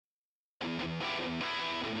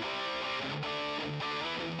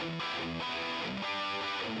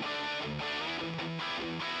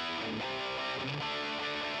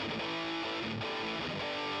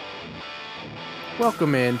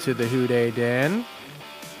Welcome into the Who Dey Den.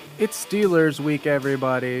 It's Steelers week,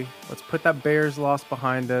 everybody. Let's put that Bears loss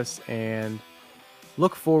behind us and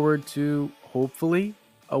look forward to, hopefully,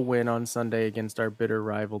 a win on Sunday against our bitter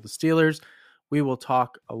rival, the Steelers. We will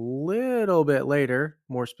talk a little bit later,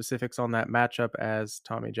 more specifics on that matchup as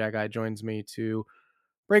Tommy Jagai joins me to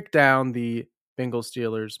break down the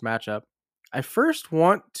Bengals-Steelers matchup. I first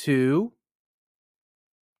want to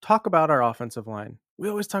talk about our offensive line. We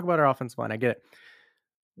always talk about our offensive line. I get it.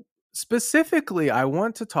 Specifically, I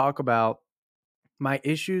want to talk about my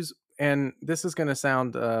issues, and this is going to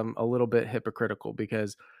sound a little bit hypocritical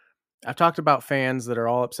because I've talked about fans that are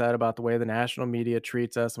all upset about the way the national media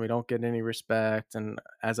treats us and we don't get any respect. And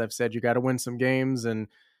as I've said, you got to win some games and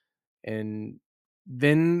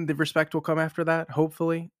then the respect will come after that,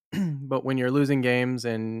 hopefully. But when you're losing games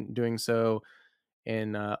and doing so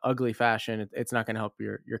in ugly fashion, it's not going to help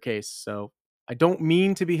your case. So I don't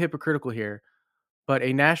mean to be hypocritical here, but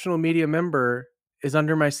a national media member is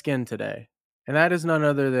under my skin today. And that is none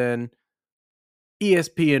other than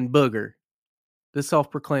ESPN Booger, the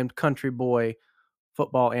self-proclaimed country boy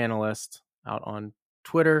football analyst out on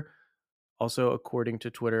Twitter. Also, according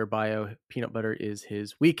to Twitter bio, peanut butter is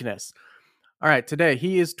his weakness. All right, today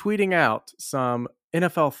he is tweeting out some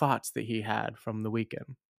NFL thoughts that he had from the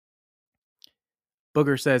weekend.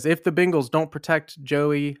 Booger says, if the Bengals don't protect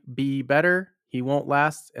Joey B better, he won't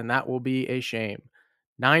last, and that will be a shame.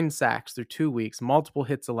 9 sacks through 2 weeks, multiple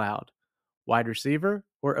hits allowed. Wide receiver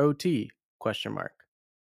or OT? Question mark.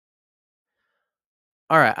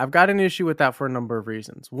 All right, I've got an issue with that for a number of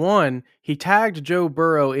reasons. One, he tagged Joe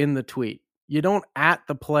Burrow in the tweet. You don't at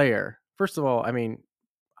the player. First of all, I mean,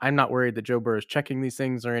 I'm not worried that Joe Burrow is checking these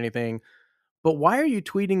things or anything, but why are you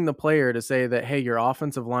tweeting the player to say that, hey, your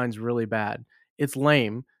offensive line's really bad? It's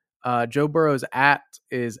lame. Joe Burrow's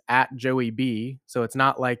is at Joey B, so it's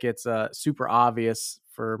not like it's super obvious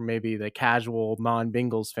for maybe the casual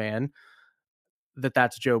non-Bengals fan that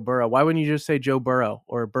that's Joe Burrow. Why wouldn't you just say Joe Burrow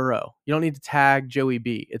or Burrow? You don't need to tag Joey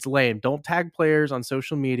B. It's lame. Don't tag players on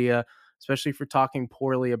social media, especially for talking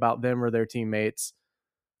poorly about them or their teammates.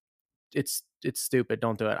 It's stupid.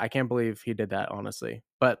 Don't do it. I can't believe he did that, honestly.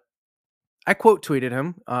 But I quote tweeted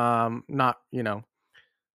him, not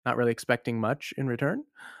really expecting much in return.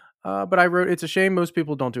 But I wrote, it's a shame most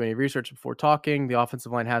people don't do any research before talking. The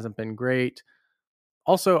offensive line hasn't been great.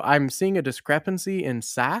 Also, I'm seeing a discrepancy in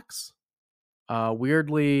sacks.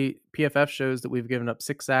 Weirdly, PFF shows that we've given up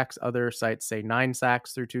 6 sacks. Other sites say 9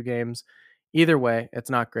 sacks through 2 games. Either way, it's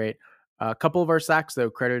not great. A couple of our sacks, though,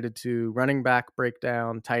 credited to running back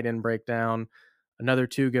breakdown, tight end breakdown. Another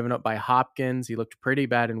 2 given up by Hopkins. He looked pretty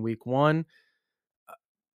bad in week 1.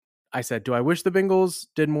 I said, do I wish the Bengals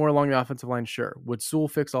did more along the offensive line? Sure. Would Sewell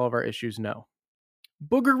fix all of our issues? No.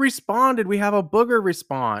 Booger responded. We have a Booger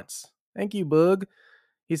response. Thank you, Boog.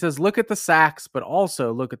 He says, look at the sacks, but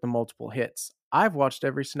also look at the multiple hits. I've watched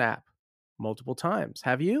every snap multiple times.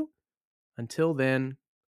 Have you? Until then,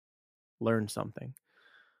 learn something.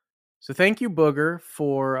 So thank you, Booger,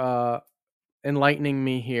 for enlightening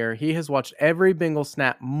me here. He has watched every Bengal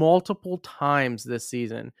snap multiple times this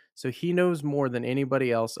season, so he knows more than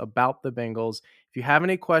anybody else about the Bengals. If you have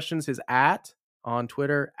any questions, his on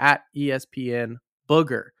Twitter, at ESPN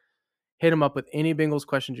Booger. Hit him up with any Bengals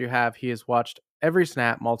questions you have. He has watched every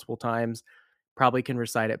snap multiple times, probably can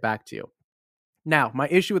recite it back to you. Now, my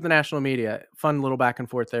issue with the national media, fun little back and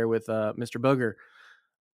forth there with Mr. Booger.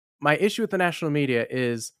 My issue with the national media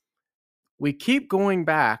is we keep going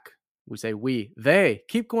back. They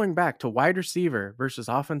keep going back to wide receiver versus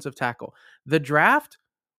offensive tackle. The draft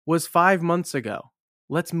was 5 months ago.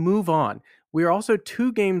 Let's move on. We are also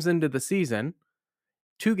 2 games into the season,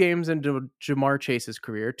 2 games into Jamar Chase's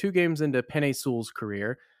career, 2 games into Penei Sewell's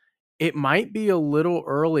career. It might be a little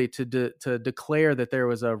early to declare that there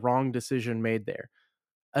was a wrong decision made there,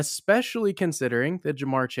 especially considering that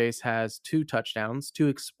Jamar Chase has 2 touchdowns, 2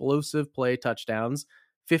 explosive play touchdowns,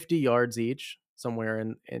 50 yards each, somewhere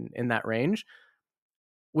in that range,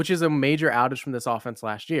 which is a major outage from this offense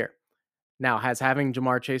last year. Now, has having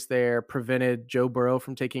Jamar Chase there prevented Joe Burrow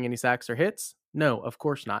from taking any sacks or hits? No, of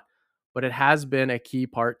course not. But it has been a key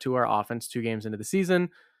part to our offense 2 games into the season.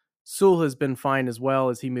 Sewell has been fine as well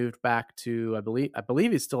as he moved back to, I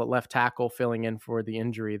believe he's still at left tackle, filling in for the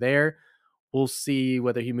injury there. We'll see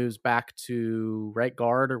whether he moves back to right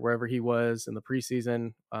guard or wherever he was in the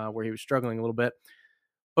preseason, where he was struggling a little bit.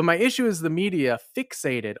 But my issue is the media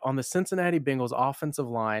fixated on the Cincinnati Bengals offensive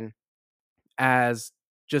line as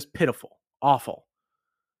just pitiful. Awful.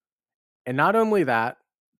 And not only that,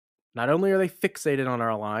 not only are they fixated on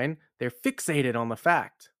our line, they're fixated on the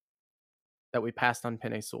fact that we passed on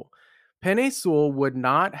Penei Sewell. Penei Sewell would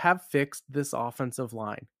not have fixed this offensive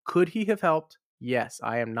line. Could he have helped? Yes.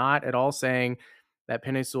 I am not at all saying that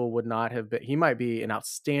Penei Sewell would not have been. He might be an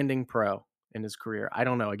outstanding pro in his career. I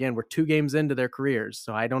don't know. Again, we're 2 games into their careers,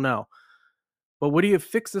 so I don't know. But would he have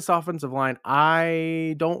fixed this offensive line?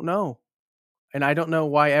 I don't know. And I don't know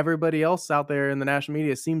why everybody else out there in the national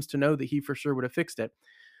media seems to know that he for sure would have fixed it.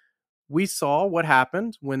 We saw what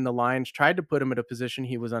happened when the Lions tried to put him at a position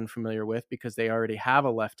he was unfamiliar with because they already have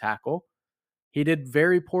a left tackle. He did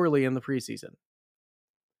very poorly in the preseason.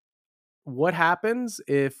 What happens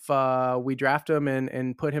if we draft him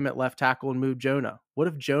and put him at left tackle and move Jonah? What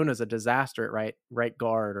if Jonah's a disaster at right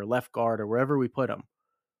guard or left guard or wherever we put him?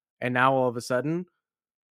 And now all of a sudden,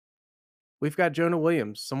 we've got Jonah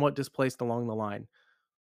Williams somewhat displaced along the line.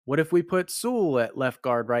 What if we put Sewell at left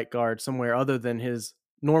guard, right guard, somewhere other than his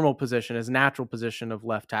normal position, his natural position of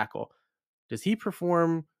left tackle? Does he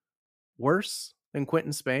perform worse than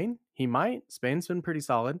Quentin Spain? He might. Spain's been pretty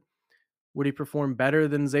solid. Would he perform better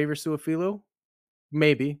than Xavier Su'a-Filo?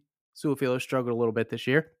 Maybe. Su'a-Filo struggled a little bit this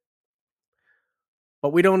year.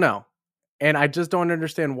 But we don't know. And I just don't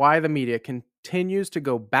understand why the media continues to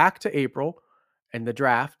go back to April and the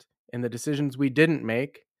draft and the decisions we didn't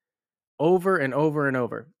make over and over and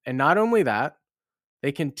over. And not only that,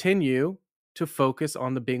 they continue to focus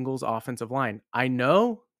on the Bengals' offensive line. I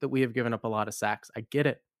know that we have given up a lot of sacks. I get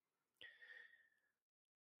it.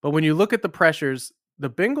 But when you look at the pressures, the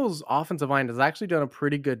Bengals' offensive line has actually done a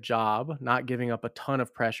pretty good job not giving up a ton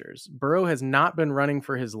of pressures. Burrow has not been running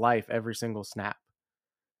for his life every single snap.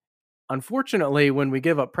 Unfortunately, when we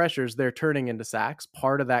give up pressures, they're turning into sacks.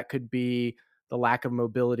 Part of that could be the lack of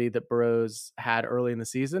mobility that Burrow's had early in the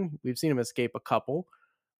season. We've seen him escape a couple,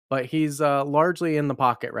 but he's largely in the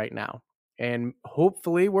pocket right now. And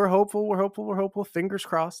hopefully, we're hopeful, fingers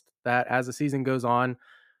crossed, that as the season goes on,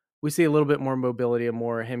 we see a little bit more mobility and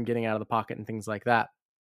more him getting out of the pocket and things like that.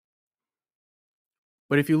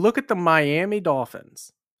 But if you look at the Miami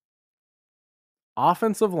Dolphins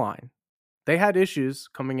offensive line, they had issues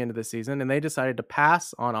coming into the season, and they decided to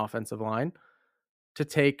pass on offensive line to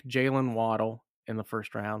take Jalen Waddle in the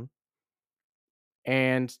first round.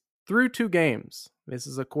 And through 2 games, this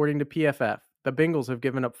is according to PFF, the Bengals have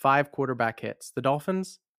given up 5 quarterback hits. The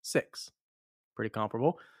Dolphins, 6. Pretty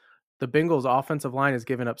comparable. The Bengals' offensive line has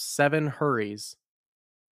given up 7 hurries.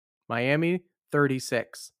 Miami,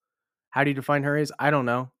 36. How do you define hurries? I don't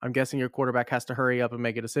know. I'm guessing your quarterback has to hurry up and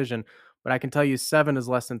make a decision, but I can tell you 7 is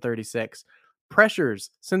less than 36.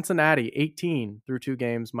 Pressures, Cincinnati, 18 through 2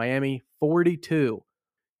 games. Miami, 42.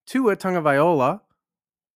 Tua Tagovailoa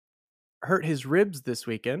hurt his ribs this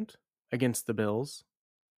weekend against the Bills.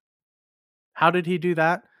 How did he do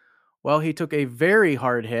that? Well, he took a very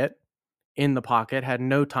hard hit in the pocket, had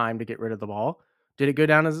no time to get rid of the ball. Did it go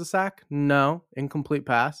down as a sack? No. Incomplete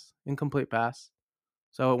pass.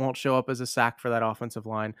 So it won't show up as a sack for that offensive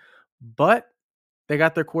line. But they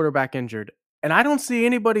got their quarterback injured. And I don't see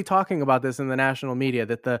anybody talking about this in the national media,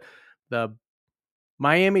 that the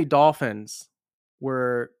Miami Dolphins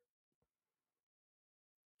were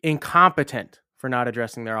incompetent for not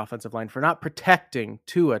addressing their offensive line, for not protecting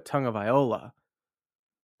Tua Tagovailoa.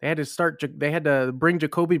 They had to bring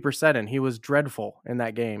Jacoby Brissett in. He was dreadful in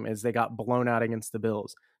that game as they got blown out against the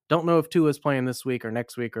Bills. Don't know if Tua's playing this week or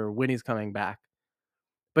next week or when he's coming back.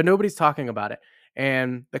 But nobody's talking about it.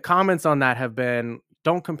 And the comments on that have been,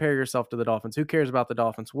 don't compare yourself to the Dolphins. Who cares about the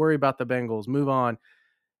Dolphins? Worry about the Bengals. Move on.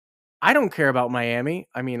 I don't care about Miami.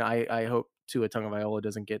 I mean, I hope Tua Tagovailoa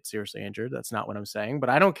doesn't get seriously injured. That's not what I'm saying. But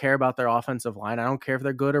I don't care about their offensive line. I don't care if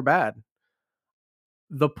they're good or bad.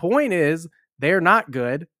 The point is, they're not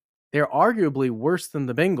good. They're arguably worse than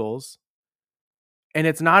the Bengals. And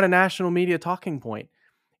it's not a national media talking point.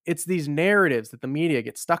 It's these narratives that the media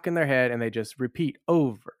get stuck in their head and they just repeat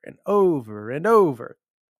over and over and over.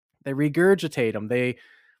 They regurgitate them. They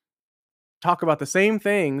talk about the same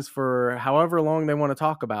things for however long they want to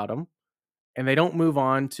talk about them. And they don't move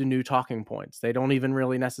on to new talking points. They don't even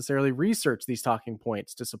really necessarily research these talking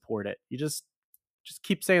points to support it. You just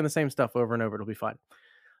keep saying the same stuff over and over. It'll be fine.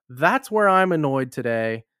 That's where I'm annoyed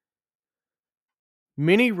today.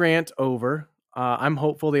 Mini rant over. I'm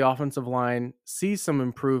hopeful the offensive line sees some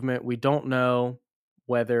improvement. We don't know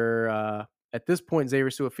whether at this point Xavier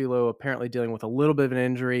Su'a-Filo apparently dealing with a little bit of an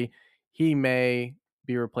injury. He may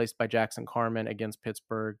be replaced by Jackson Carman against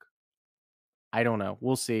Pittsburgh. I don't know.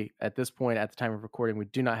 We'll see. At this point, at the time of recording, we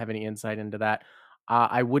do not have any insight into that.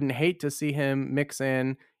 I wouldn't hate to see him mix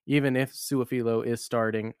in even if Suafilo is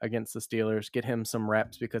starting against the Steelers, get him some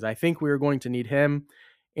reps because I think we're going to need him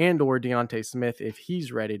and or Deontay Smith if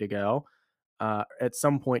he's ready to go at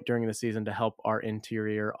some point during the season to help our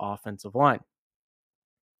interior offensive line.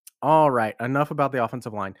 All right, enough about the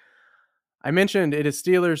offensive line. I mentioned it is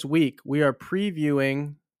Steelers week. We are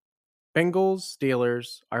previewing Bengals,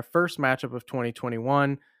 Steelers, our first matchup of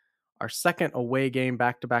 2021, our second away game,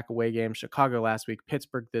 back-to-back away game, Chicago last week,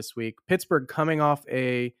 Pittsburgh this week. Pittsburgh coming off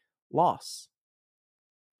a loss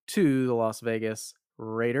to the Las Vegas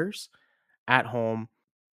Raiders at home.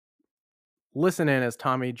 Listen in as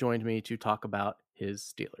Tommy joined me to talk about his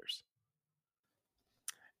Steelers.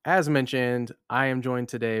 As mentioned, I am joined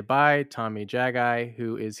today by Tommy Jagai,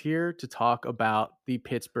 who is here to talk about the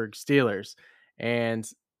Pittsburgh Steelers. And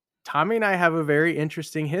Tommy and I have a very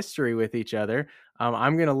interesting history with each other.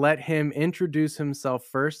 I'm going to let him introduce himself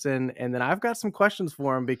first, and then I've got some questions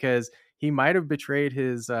for him because he might have betrayed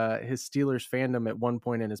his Steelers fandom at one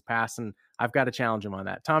point in his past, and I've got to challenge him on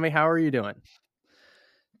that. Tommy, how are you doing?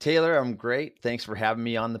 Taylor, I'm great. Thanks for having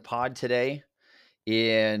me on the pod today.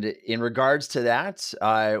 And in regards to that,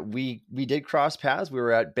 we did cross paths. We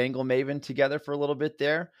were at Bengal Maven together for a little bit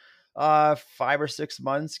there, 5 or 6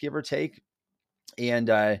 months, give or take. And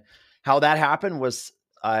how that happened was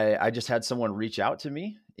I just had someone reach out to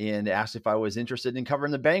me and asked if I was interested in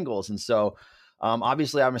covering the Bengals. And so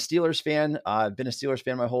obviously I'm a Steelers fan. I've been a Steelers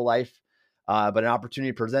fan my whole life, but an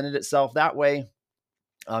opportunity presented itself that way.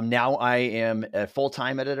 Now I am a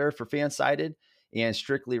full-time editor for Fansided and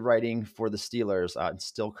strictly writing for the Steelers on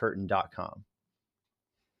stillcurtain.com.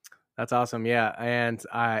 That's awesome. Yeah. And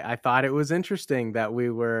I thought it was interesting that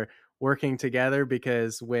we were working together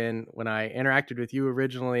because when I interacted with you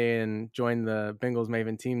originally and joined the Bengals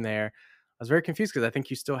Maven team there, I was very confused because I think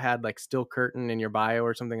you still had like Still Curtain in your bio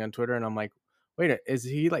or something on Twitter. And I'm like, wait, is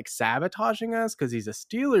he like sabotaging us? Because he's a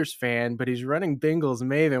Steelers fan, but he's running Bengals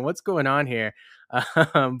Maven. What's going on here?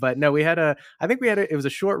 But no, it was a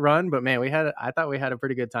short run, but man, I thought we had a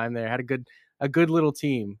pretty good time there. Had a good little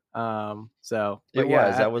team. That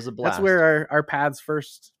was a blast. That's where our paths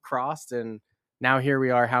first crossed. And now here we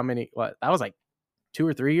are. That was like 2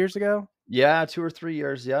 or 3 years ago. Yeah. 2 or 3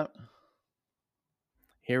 years. Yep.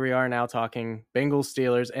 Here we are now talking Bengals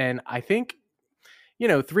Steelers. And I think,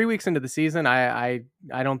 3 weeks into the season, I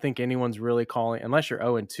don't think anyone's really calling, unless you're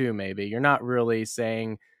 0-2, maybe you're not really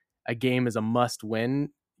saying a game is a must win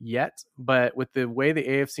yet. But with the way the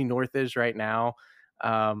AFC North is right now,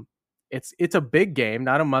 it's a big game,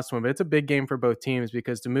 not a must win, but it's a big game for both teams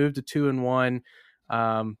because to move to 2-1,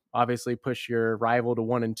 obviously push your rival to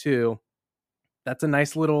 1-2. That's a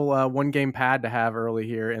nice little one game pad to have early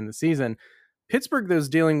here in the season. Pittsburgh, though, is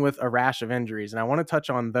dealing with a rash of injuries, and I want to touch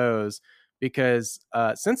on those because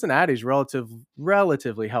Cincinnati's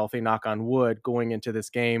relatively healthy, knock on wood, going into this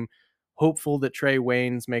game. Hopeful that Trey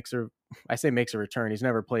Waynes makes a return. He's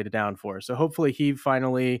never played it down for us. So hopefully he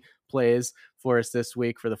finally plays for us this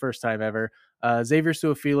week for the first time ever. Xavier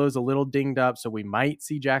Suafilo is a little dinged up, so we might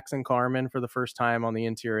see Jackson Carman for the first time on the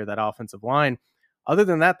interior of that offensive line. Other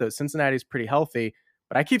than that, though, Cincinnati's pretty healthy.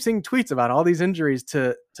 But I keep seeing tweets about all these injuries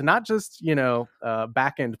to not just,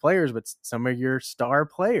 back-end players, but some of your star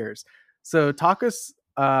players. So talk us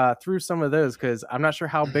through some of those because I'm not sure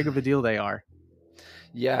how big of a deal they are.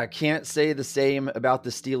 Yeah, I can't say the same about the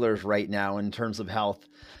Steelers right now in terms of health.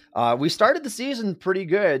 We started the season pretty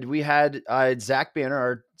good. We had Zach Banner,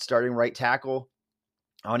 our starting right tackle,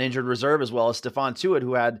 on injured reserve, as well as Stephon Tuitt,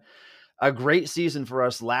 who had a great season for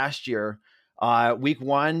us last year. Week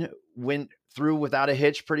 1 went through without a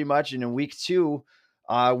hitch pretty much. And in week 2,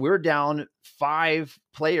 we're down 5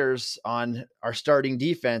 players on our starting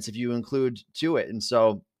defense, if you include Tuitt. And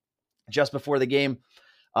so just before the game,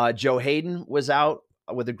 Joe Hayden was out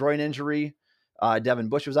with a groin injury. Devin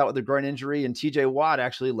Bush was out with a groin injury, and TJ Watt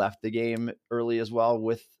actually left the game early as well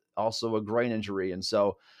with also a groin injury. And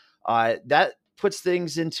so that puts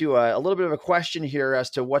things into a little bit of a question here as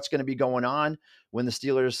to what's going to be going on when the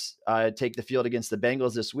Steelers take the field against the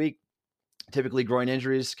Bengals this week. Typically, groin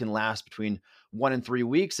injuries can last between 1 and 3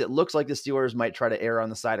 weeks. It looks like the Steelers might try to err on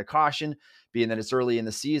the side of caution, being that it's early in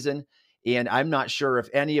the season. And I'm not sure if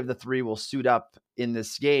any of the 3 will suit up in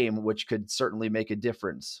this game, which could certainly make a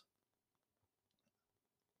difference.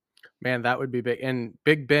 Man, that would be big. And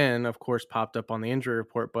Big Ben, of course, popped up on the injury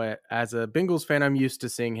report. But as a Bengals fan, I'm used to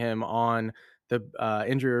seeing him on the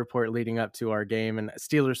injury report leading up to our game. And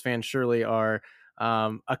Steelers fans surely are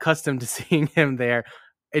accustomed to seeing him there.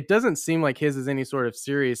 It doesn't seem like his is any sort of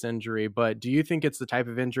serious injury, but do you think it's the type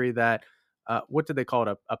of injury that, what did they call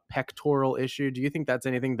it, a pectoral issue? Do you think that's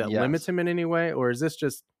anything that limits him in any way? Or is this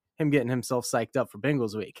just him getting himself psyched up for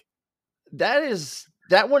Bengals week? That is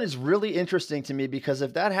That one is really interesting to me because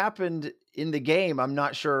if that happened in the game, I'm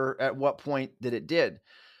not sure at what point that it did.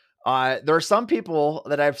 There are some people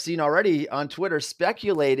that I've seen already on Twitter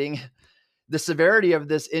speculating the severity of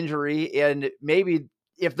this injury and maybe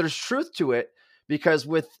if there's truth to it, because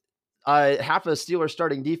with half of the Steelers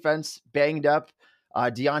starting defense banged up,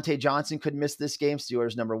 Deontay Johnson could miss this game.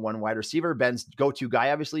 Steelers' number one wide receiver, Ben's go-to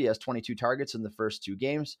guy, obviously, he has 22 targets in the first two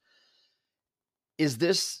games. Is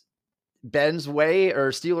this Ben's way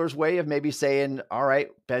or Steelers' way of maybe saying, all right,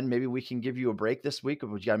 Ben, maybe we can give you a break this week,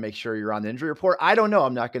 but you got to make sure you're on the injury report? I don't know.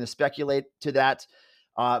 I'm not going to speculate to that.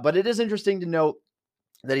 But it is interesting to note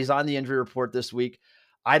that he's on the injury report this week.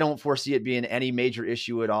 I don't foresee it being any major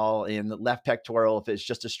issue at all in the left pectoral. If it's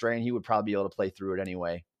just a strain, he would probably be able to play through it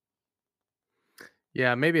anyway.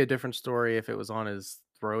 Yeah, maybe a different story if it was on his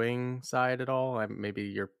throwing side at all. Maybe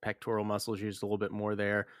your pectoral muscles used a little bit more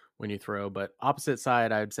there when you throw, but opposite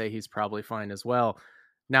side, I'd say he's probably fine as well.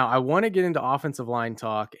 Now, I want to get into offensive line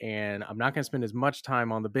talk, and I'm not going to spend as much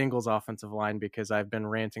time on the Bengals offensive line because I've been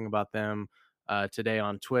ranting about them today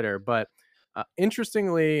on Twitter. But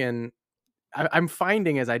interestingly, and I'm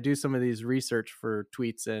finding as I do some of these research for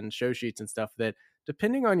tweets and show sheets and stuff that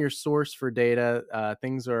depending on your source for data,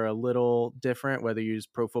 things are a little different. Whether you use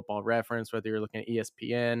Pro Football Reference, whether you're looking at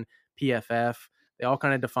ESPN, PFF, they all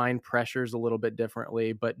kind of define pressures a little bit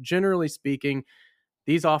differently. But generally speaking,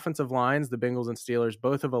 these offensive lines, the Bengals and Steelers,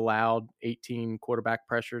 both have allowed 18 quarterback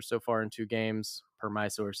pressures so far in two games, per my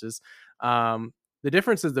sources. The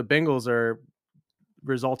difference is the Bengals are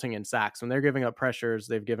resulting in sacks. When they're giving up pressures,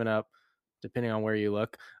 they've given up, depending on where you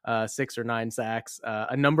look, 6 or 9 sacks,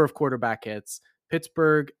 a number of quarterback hits.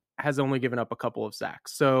 Pittsburgh has only given up a couple of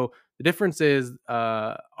sacks. So the difference is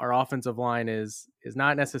our offensive line is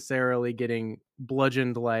not necessarily getting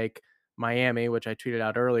bludgeoned like Miami, which I tweeted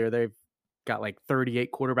out earlier. They've got like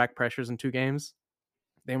 38 quarterback pressures in two games.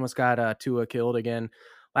 They almost got Tua killed again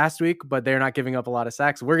last week, but they're not giving up a lot of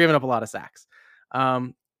sacks. We're giving up a lot of sacks.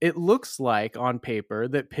 It looks like on paper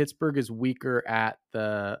that Pittsburgh is weaker at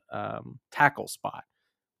the tackle spot.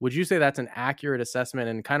 Would you say that's an accurate assessment?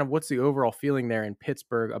 And kind of what's the overall feeling there in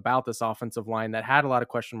Pittsburgh about this offensive line that had a lot of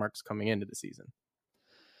question marks coming into the season?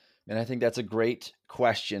 And I think that's a great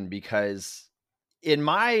question because in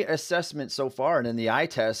my assessment so far and in the eye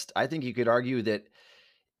test, I think you could argue that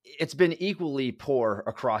it's been equally poor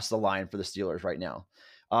across the line for the Steelers right now.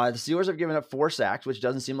 The Steelers have given up 4 sacks, which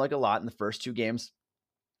doesn't seem like a lot in the first two games.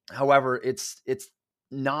 However, it's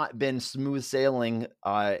not been smooth sailing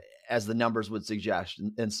as the numbers would suggest,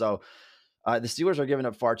 and so the Steelers are giving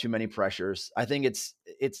up far too many pressures. I think it's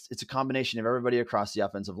a combination of everybody across the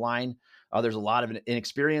offensive line. There's a lot of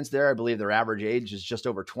inexperience there. I believe their average age is just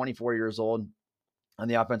over 24 years old on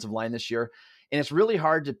the offensive line this year, and it's really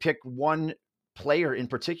hard to pick one player in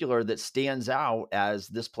particular that stands out as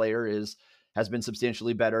this player has been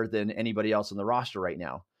substantially better than anybody else on the roster right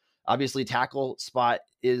now. Obviously, tackle spot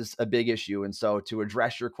is a big issue. And so to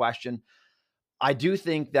address your question, I do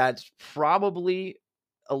think that's probably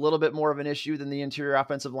a little bit more of an issue than the interior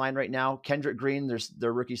offensive line right now. Kendrick Green,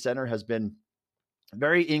 their rookie center, has been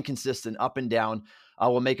very inconsistent up and down.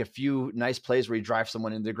 Will make a few nice plays where he drives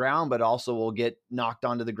someone into the ground, but also will get knocked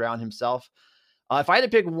onto the ground himself. If I had to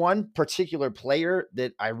pick one particular player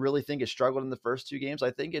that I really think has struggled in the first two games,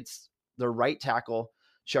 I think it's the right tackle,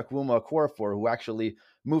 Chukwuma Okorafor, who actually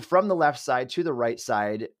moved from the left side to the right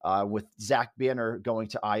side with Zach Banner going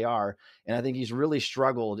to IR. And I think he's really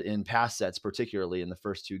struggled in pass sets, particularly in the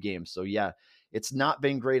first two games. So, yeah, it's not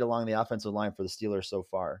been great along the offensive line for the Steelers so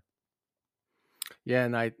far. Yeah,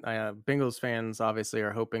 and I Bengals fans obviously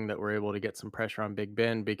are hoping that we're able to get some pressure on Big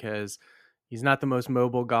Ben because he's not the most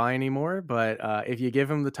mobile guy anymore. But if you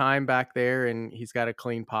give him the time back there and he's got a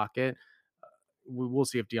clean pocket, we'll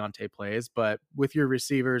see if Deontay plays. But with your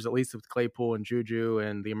receivers, at least with Claypool and Juju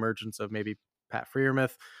and the emergence of maybe Pat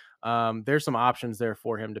Freiermuth, there's some options there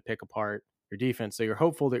for him to pick apart your defense. So you're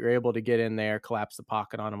hopeful that you're able to get in there, collapse the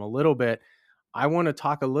pocket on him a little bit. I want to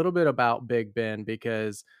talk a little bit about Big Ben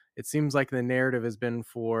because it seems like the narrative has been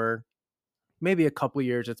for maybe a couple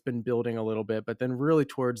years, it's been building a little bit, but then really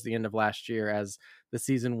towards the end of last year, as the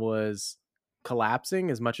season was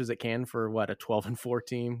collapsing as much as it can for a 12-4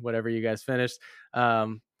 team, whatever you guys finished,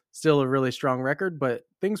 still a really strong record, but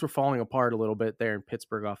things were falling apart a little bit there in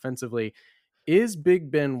Pittsburgh offensively. Is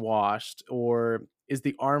Big Ben washed, or is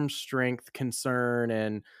the arm strength concern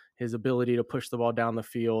and his ability to push the ball down the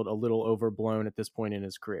field a little overblown at this point in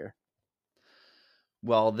his career?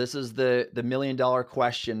 Well, this is the $1 million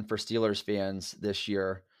question for Steelers fans this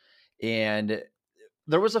year. And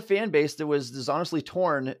there was a fan base that was honestly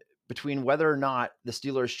torn between whether or not the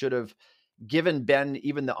Steelers should have given Ben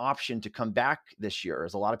even the option to come back this year,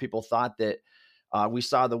 as a lot of people thought that we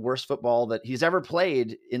saw the worst football that he's ever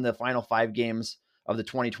played in the final 5 games of the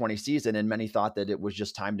 2020 season, and many thought that it was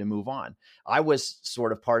just time to move on. I was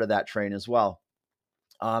sort of part of that train as well.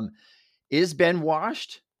 Is Ben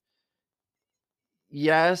washed?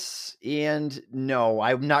 Yes and no.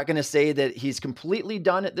 I'm not going to say that he's completely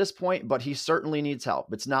done at this point, but he certainly needs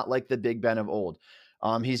help. It's not like the Big Ben of old.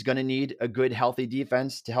 He's going to need a good, healthy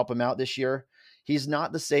defense to help him out this year. He's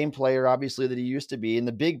not the same player, obviously, that he used to be. And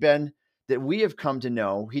the Big Ben that we have come to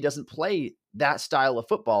know, he doesn't play that style of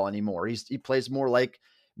football anymore. He plays more like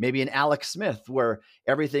maybe an Alex Smith, where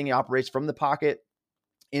everything operates from the pocket,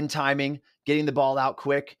 in timing, getting the ball out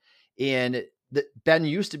quick. And Ben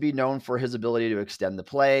used to be known for his ability to extend the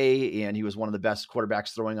play, and he was one of the best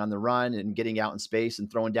quarterbacks throwing on the run and getting out in space and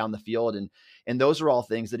throwing down the field. And those are all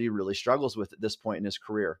things that he really struggles with at this point in his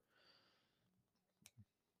career.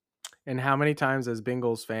 And how many times as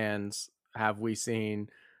Bengals fans have we seen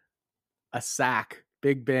a sack,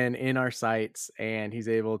 Big Ben in our sights, and he's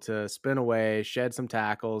able to spin away, shed some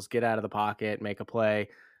tackles, get out of the pocket, make a play?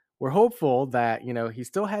 We're hopeful that, he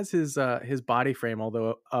still has his body frame,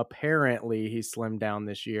 although apparently he slimmed down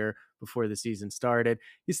this year before the season started.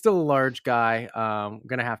 He's still a large guy.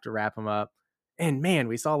 Gonna have to wrap him up. And man,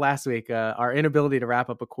 we saw last week our inability to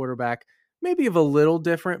wrap up a quarterback, maybe of a little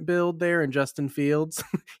different build there in Justin Fields.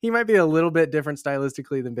 He might be a little bit different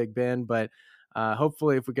stylistically than Big Ben, but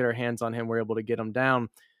hopefully if we get our hands on him, we're able to get him down.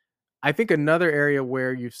 I think another area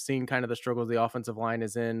where you've seen kind of the struggles of the offensive line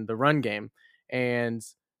is in the run game. And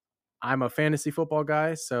I'm a fantasy football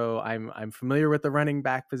guy, so I'm familiar with the running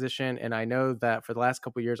back position, and I know that for the last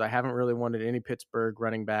couple of years, I haven't really wanted any Pittsburgh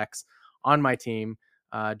running backs on my team.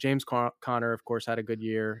 James Conner, of course, had a good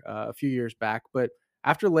year a few years back, but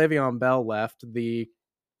after Le'Veon Bell left, the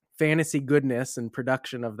fantasy goodness and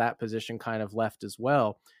production of that position kind of left as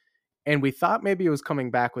well. And we thought maybe it was coming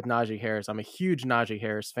back with Najee Harris. I'm a huge Najee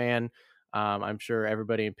Harris fan. I'm sure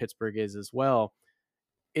everybody in Pittsburgh is as well.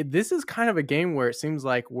 This is kind of a game where it seems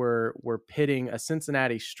like we're pitting a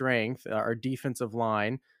Cincinnati strength, our defensive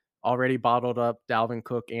line, already bottled up Dalvin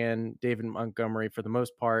Cook and David Montgomery for the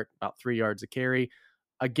most part, about 3 yards a carry,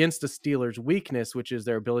 against the Steelers' weakness, which is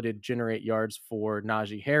their ability to generate yards for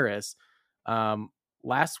Najee Harris.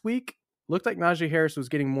 Last week, looked like Najee Harris was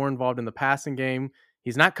getting more involved in the passing game.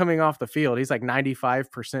 He's not coming off the field. He's like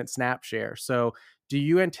 95% snap share. So do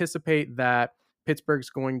you anticipate that Pittsburgh's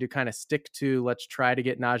going to kind of stick to, let's try to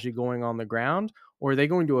get Najee going on the ground, or are they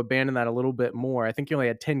going to abandon that a little bit more? I think he only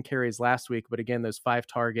had 10 carries last week, but again, those 5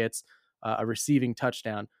 targets, a receiving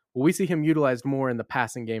touchdown. Will we see him utilized more in the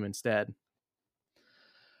passing game instead?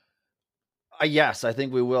 Yes, I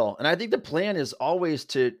think we will. And I think the plan is always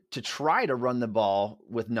to try to run the ball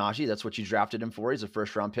with Najee. That's what you drafted him for. He's a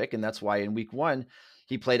first round pick. And that's why in week 1,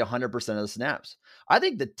 he played 100% of the snaps. I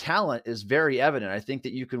think the talent is very evident. I think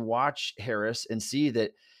that you can watch Harris and see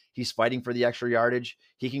that he's fighting for the extra yardage.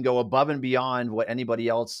 He can go above and beyond what anybody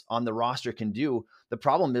else on the roster can do. The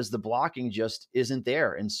problem is the blocking just isn't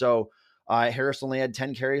there. And so Harris only had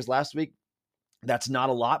 10 carries last week. That's not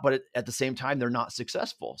a lot, but at the same time, they're not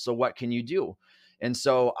successful. So what can you do? And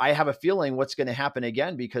so I have a feeling what's going to happen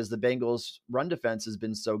again, because the Bengals run defense has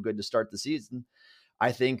been so good to start the season.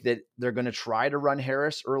 I think that they're going to try to run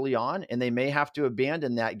Harris early on, and they may have to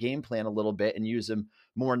abandon that game plan a little bit and use him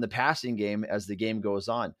more in the passing game as the game goes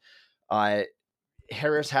on.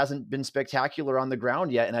 Harris hasn't been spectacular on the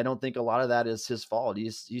ground yet, and I don't think a lot of that is his fault.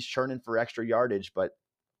 He's churning for extra yardage, but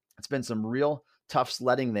it's been some real tough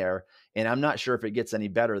sledding there, and I'm not sure if it gets any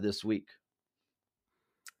better this week.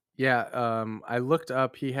 Yeah, I looked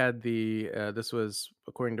up. He had this was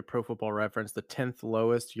according to Pro Football Reference, the 10th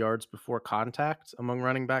lowest yards before contact among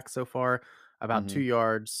running backs so far, about 2 Mhm.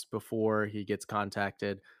 yards before he gets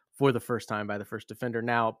contacted for the first time by the first defender.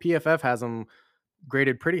 Now, PFF has him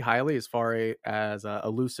graded pretty highly as far as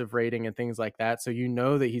elusive rating and things like that. So you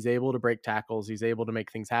know that he's able to break tackles, he's able to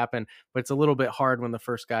make things happen, but it's a little bit hard when the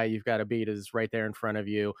first guy you've got to beat is right there in front of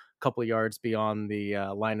you, a couple of yards beyond the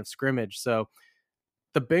line of scrimmage. So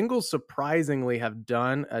the Bengals surprisingly have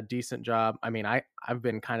done a decent job. I mean, I've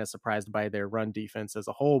been kind of surprised by their run defense as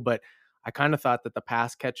a whole, but I kind of thought that the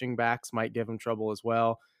pass catching backs might give them trouble as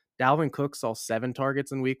well. Dalvin Cook saw 7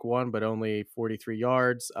 targets in week 1, but only 43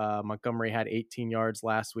 yards. Montgomery had 18 yards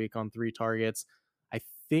last week on 3 targets. I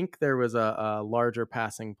think there was a larger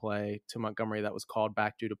passing play to Montgomery that was called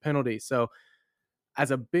back due to penalty. So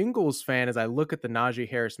as a Bengals fan, as I look at the Najee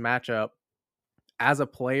Harris matchup, as a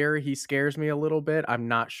player, he scares me a little bit. I'm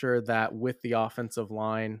not sure that with the offensive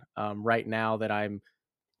line right now that I'm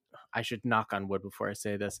I should knock on wood before I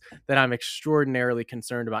say this, that I'm extraordinarily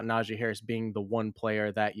concerned about Najee Harris being the one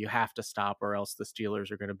player that you have to stop or else the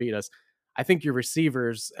Steelers are going to beat us. I think your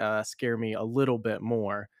receivers scare me a little bit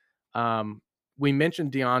more. Um, we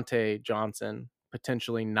mentioned Deontay Johnson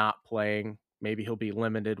potentially not playing. Maybe he'll be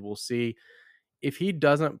limited. We'll see. If he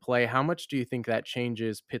doesn't play, how much do you think that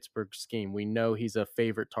changes Pittsburgh's scheme? We know he's a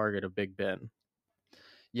favorite target of Big Ben.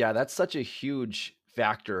 Yeah, that's such a huge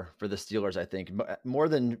factor for the Steelers, I think. More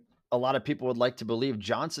than a lot of people would like to believe.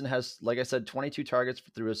 Johnson has, like I said, 22 targets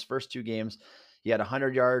through his first two games. He had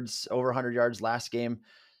 100 yards, over 100 yards last game.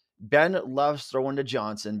 Ben loves throwing to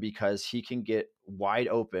Johnson because he can get wide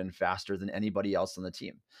open faster than anybody else on the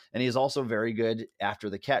team. And he's also very good after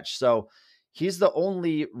the catch. So he's the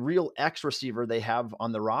only real X receiver they have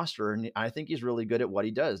on the roster. And I think he's really good at what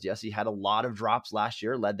he does. Yes, he had a lot of drops last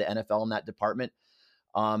year, led the NFL in that department.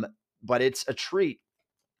 Um, but it's a treat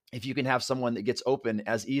if you can have someone that gets open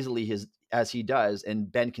as easily as he does,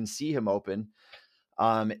 and Ben can see him open.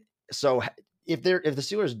 Um, so if the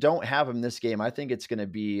Steelers don't have him this game, I think it's going to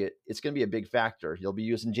be a big factor. You'll be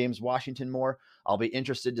using James Washington more. I'll be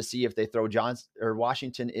interested to see if they throw Johnson or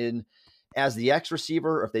Washington in as the X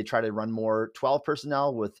receiver, or if they try to run more 12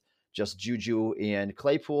 personnel with just Juju and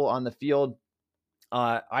Claypool on the field.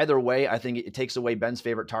 Either way, I think it takes away Ben's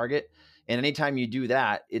favorite target. And anytime you do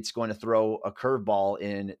that, it's going to throw a curveball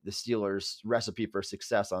in the Steelers' recipe for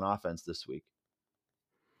success on offense this week.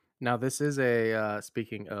 Now, this is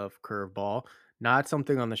speaking of curveball, not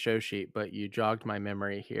something on the show sheet, but you jogged my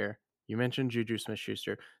memory here. You mentioned Juju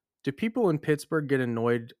Smith-Schuster. Do people in Pittsburgh get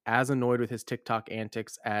annoyed with his TikTok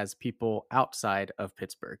antics as people outside of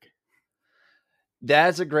Pittsburgh?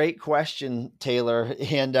 That's a great question, Taylor.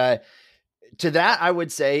 And to that, I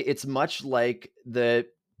would say it's much like the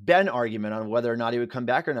Ben argument on whether or not he would come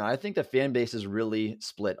back or not. I think the fan base is really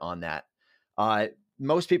split on that. Uh,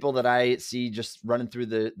 Most people that I see just running through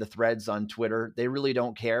the threads on Twitter, they really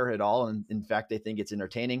don't care at all. And in fact, they think it's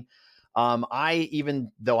entertaining.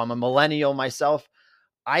 Even though I'm a millennial myself,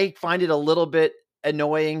 I find it a little bit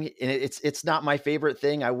annoying, and it's not my favorite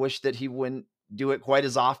thing. I wish that he wouldn't do it quite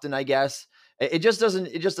as often, I guess. It just doesn't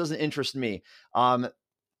interest me.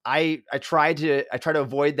 I try to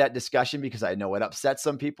avoid that discussion because I know it upsets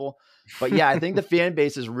some people. But yeah, I think the fan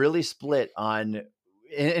base is really split on,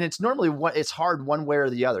 and it's normally it's hard one way or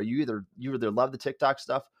the other. You either love the TikTok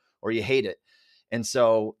stuff or you hate it. And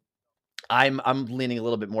so I'm leaning a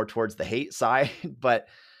little bit more towards the hate side, but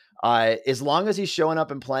as long as he's showing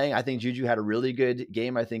up and playing, I think Juju had a really good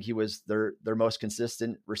game. I think he was their most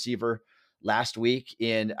consistent receiver last week,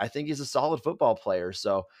 and I think he's a solid football player.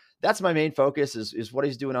 So that's my main focus is what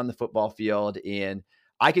he's doing on the football field. And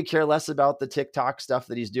I could care less about the TikTok stuff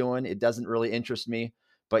that he's doing. It doesn't really interest me.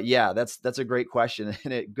 But yeah, that's a great question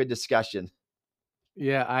and a good discussion.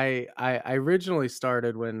 Yeah, I originally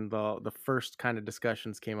started when the first kind of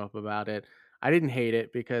discussions came up about it. I didn't hate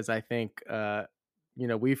it because I think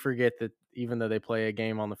we forget that even though they play a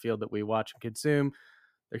game on the field that we watch and consume,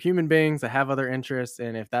 they're human beings that have other interests,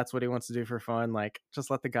 and if that's what he wants to do for fun, like just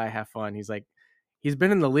let the guy have fun. He's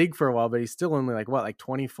been in the league for a while, but he's still only like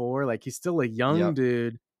 24. Like he's still a young Yep.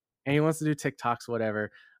 dude, and he wants to do TikToks,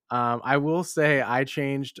 whatever. I will say I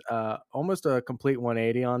changed almost a complete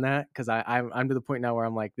 180 on that because I'm to the point now where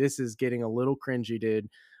I'm like, this is getting a little cringy, dude.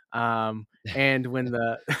 And when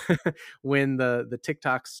the when the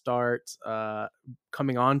TikTok starts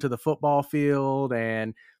coming onto the football field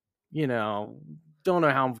and you know, don't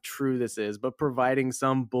know how true this is, but providing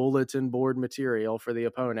some bulletin board material for the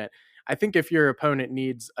opponent. I think if your opponent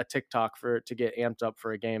needs a TikTok to get amped up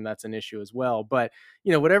for a game, that's an issue as well. But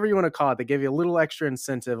whatever you want to call it, they give you a little extra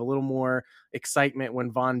incentive, a little more excitement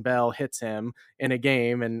when Von Bell hits him in a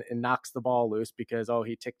game and knocks the ball loose because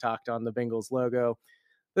he TikToked on the Bengals logo.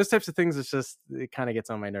 Those types of things, it kind of gets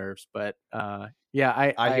on my nerves. But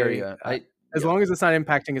yeah, I hear you. as Yep. long as it's not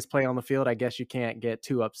impacting his play on the field, I guess you can't get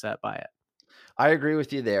too upset by it. I agree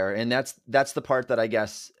with you there, and that's the part that I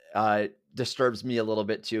guess disturbs me a little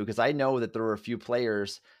bit too, because I know that there were a few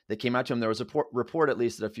players that came out to him. There was a report, at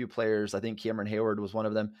least, that a few players, I think Cameron Hayward was one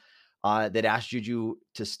of them, that asked Juju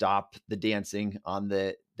to stop the dancing on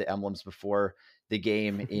the emblems before the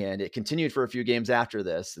game, and it continued for a few games after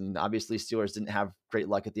this. And obviously, Steelers didn't have great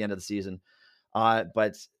luck at the end of the season.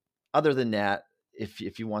 But other than that, if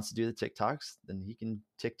he wants to do the TikToks, then he can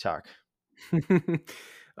TikTok.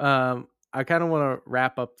 I kind of want to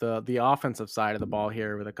wrap up the offensive side of the ball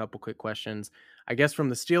here with a couple quick questions. I guess from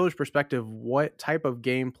the Steelers' perspective, what type of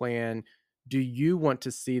game plan do you want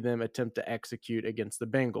to see them attempt to execute against the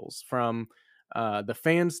Bengals? From the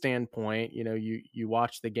fan standpoint, you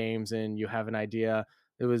watch the games and you have an idea.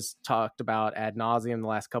 It was talked about ad nauseum the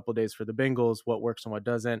last couple of days for the Bengals, what works and what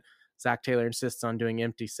doesn't. Zach Taylor insists on doing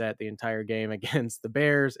empty set the entire game against the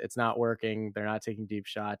Bears. It's not working. They're not taking deep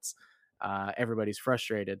shots. Everybody's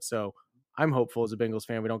frustrated. So I'm hopeful as a Bengals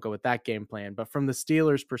fan we don't go with that game plan. But from the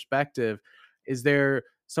Steelers' perspective, is there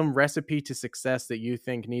some recipe to success that you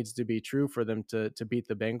think needs to be true for them to beat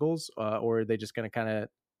the Bengals, or are they just going to kind of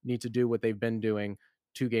need to do what they've been doing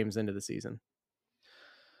 2 games into the season?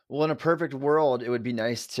 Well, in a perfect world, it would be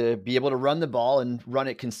nice to be able to run the ball and run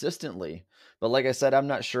it consistently. But like I said, I'm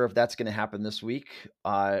not sure if that's going to happen this week,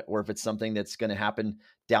 or if it's something that's going to happen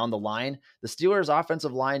down the line. The Steelers'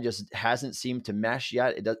 offensive line just hasn't seemed to mesh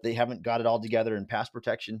yet. They haven't got it all together in pass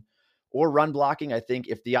protection or run blocking. I think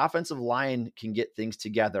if the offensive line can get things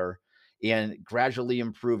together and gradually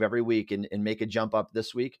improve every week and make a jump up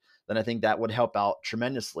this week, then I think that would help out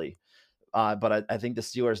tremendously. But I think the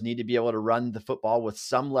Steelers need to be able to run the football with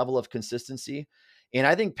some level of consistency. And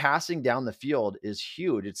I think passing down the field is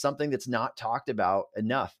huge. It's something that's not talked about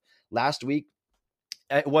enough. Last week,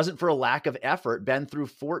 it wasn't for a lack of effort. Ben threw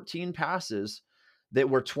 14 passes that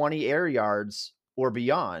were 20 air yards or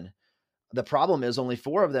beyond. The problem is only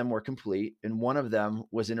 4 of them were complete and 1 of them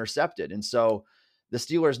was intercepted. And so the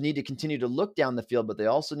Steelers need to continue to look down the field, but they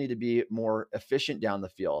also need to be more efficient down the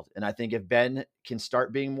field. And I think if Ben can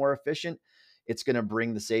start being more efficient, it's going to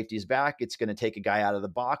bring the safeties back. It's going to take a guy out of the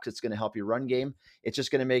box. It's going to help your run game. It's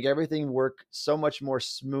just going to make everything work so much more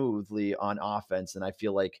smoothly on offense. And I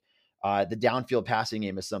feel like the downfield passing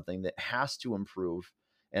game is something that has to improve.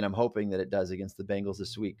 And I'm hoping that it does against the Bengals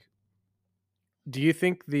this week. Do you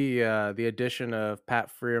think the addition of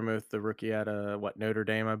Pat Freiermuth, the rookie at Notre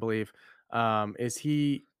Dame, I believe, is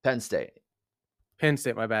he Penn State. Penn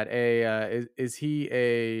State? My bad. Is he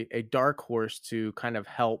a dark horse to kind of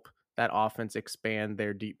help that offense expand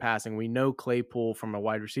their deep passing? We know Claypool from a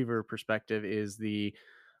wide receiver perspective is the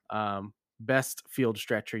best field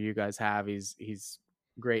stretcher you guys have. He's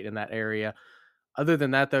great in that area. Other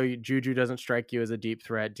than that, though, Juju doesn't strike you as a deep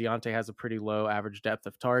threat. Deontay has a pretty low average depth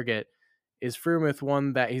of target. Is Freiermuth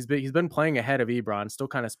one that he's been playing ahead of Ebron, still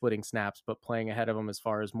kind of splitting snaps, but playing ahead of him as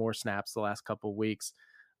far as more snaps the last couple of weeks?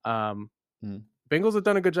 Um, Hmm. Bengals have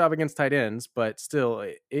done a good job against tight ends, but still,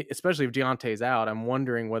 especially if Deontay's out, I'm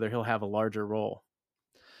wondering whether he'll have a larger role.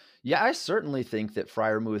 Yeah, I certainly think that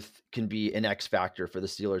Freiermuth can be an X factor for the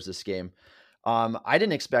Steelers this game. I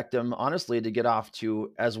didn't expect him, honestly, to get off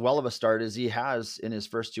to as well of a start as he has in his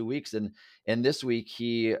first 2 weeks, and this week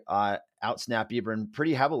he outsnapped Ebron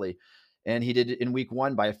pretty heavily, and he did it in week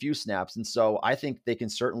 1 by a few snaps. And so I think they can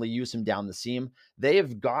certainly use him down the seam. They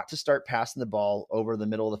have got to start passing the ball over the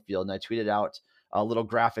middle of the field. And I tweeted out a little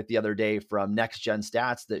graphic the other day from Next Gen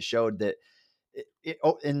Stats that showed that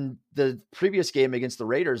in the previous game against the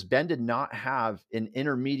Raiders, Ben did not have an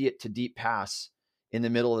intermediate to deep pass in the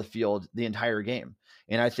middle of the field the entire game.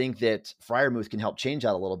 And I think that Freiermuth can help change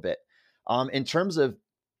that a little bit. In terms of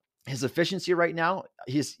his efficiency right now,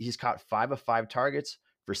 he's caught 5 of 5 targets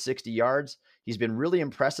for 60 yards. He's been really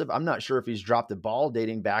impressive. I'm not sure if he's dropped the ball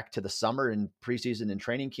dating back to the summer and preseason and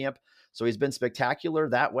training camp. So he's been spectacular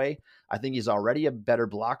that way. I think he's already a better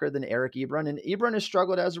blocker than Eric Ebron. And Ebron has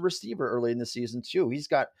struggled as a receiver early in the season too. He's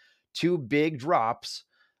got 2 big drops,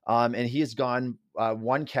 and he has gone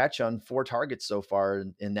 1 catch on 4 targets so far,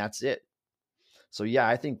 and that's it. So yeah,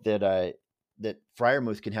 I think that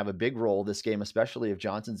Freiermuth can have a big role this game, especially if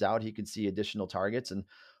Johnson's out. He could see additional targets, and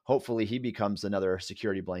hopefully he becomes another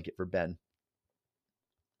security blanket for Ben.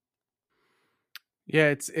 Yeah,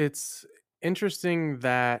 it's interesting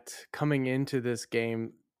that coming into this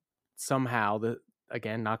game, somehow the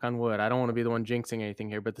again, knock on wood, I don't want to be the one jinxing anything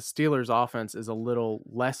here, but the Steelers offense is a little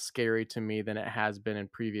less scary to me than it has been in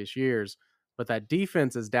previous years. But that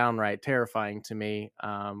defense is downright terrifying to me,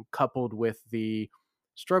 coupled with the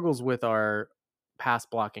struggles with our pass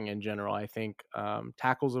blocking in general. I think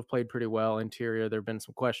tackles have played pretty well. Interior, there have been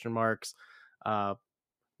some question marks. Uh,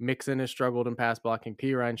 Mixon has struggled in pass blocking.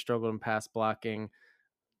 P. Ryan struggled in pass blocking.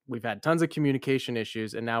 We've had tons of communication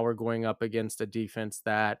issues, and now we're going up against a defense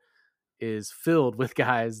that is filled with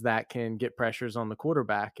guys that can get pressures on the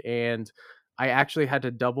quarterback. And I actually had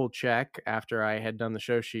to double check after I had done the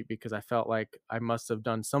show sheet because I felt like I must have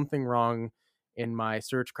done something wrong in my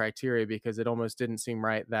search criteria because it almost didn't seem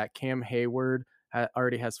right that Cam Hayward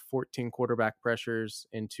already has 14 quarterback pressures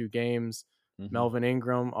in 2 games. Mm-hmm. Melvin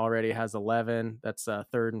Ingram already has 11. That's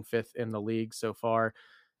 3rd and 5th in the league so far.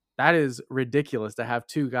 That is ridiculous to have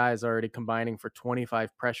 2 guys already combining for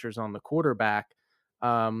 25 pressures on the quarterback.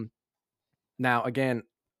 Now, again,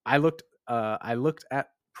 I looked at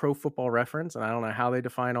Pro Football Reference, and I don't know how they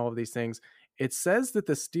define all of these things. It says that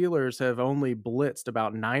the Steelers have only blitzed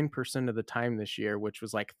about 9% of the time this year, which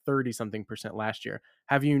was like 30 something percent last year.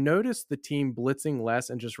 Have you noticed the team blitzing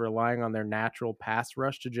less and just relying on their natural pass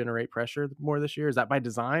rush to generate pressure more this year? Is that by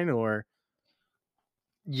design or?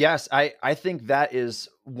 Yes, I think that is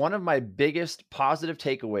one of my biggest positive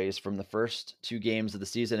takeaways from the first 2 games of the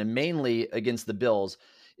season, and mainly against the Bills,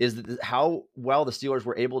 is that how well the Steelers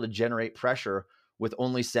were able to generate pressure with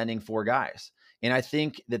only sending 4 guys. And I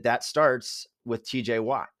think that that starts with TJ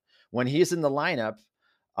Watt. When he's in the lineup,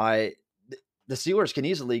 I the Steelers can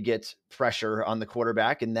easily get pressure on the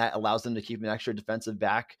quarterback, and that allows them to keep an extra defensive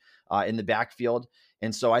back in the backfield.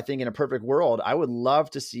 And so I think in a perfect world, I would love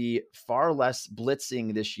to see far less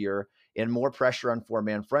blitzing this year and more pressure on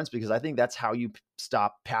 4-man fronts, because I think that's how you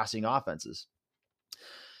stop passing offenses.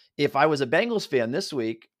 If I was a Bengals fan this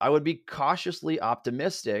week, I would be cautiously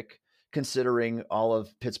optimistic considering all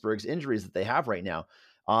of Pittsburgh's injuries that they have right now.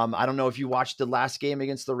 I don't know if you watched the last game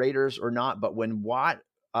against the Raiders or not, but when Watt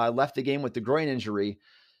left the game with the groin injury,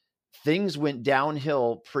 things went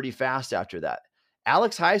downhill pretty fast after that.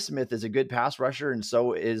 Alex Highsmith is a good pass rusher, and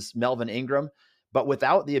so is Melvin Ingram. But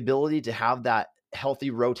without the ability to have that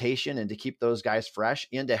healthy rotation and to keep those guys fresh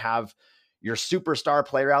and to have your superstar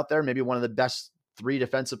player out there, maybe one of the best 3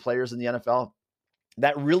 defensive players in the NFL,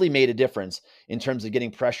 that really made a difference in terms of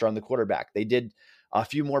getting pressure on the quarterback. They did a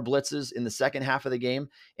few more blitzes in the second half of the game,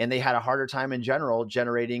 and they had a harder time in general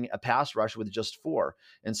generating a pass rush with just 4.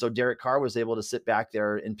 And so Derek Carr was able to sit back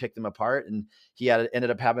there and pick them apart, and he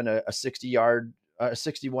ended up having a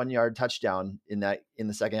 61-yard touchdown in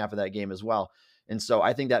the second half of that game as well. And so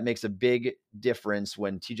I think that makes a big difference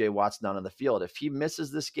when TJ Watt's not on the field. If he misses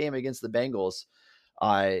this game against the Bengals,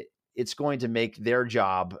 it's going to make their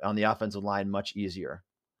job on the offensive line much easier.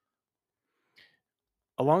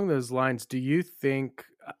 Along those lines, do you think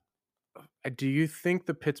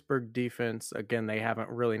the Pittsburgh defense, again, they haven't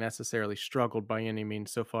really necessarily struggled by any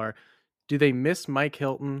means so far. Do they miss Mike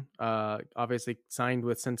Hilton? Obviously signed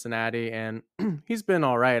with Cincinnati, and he's been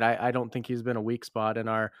all right. I don't think he's been a weak spot in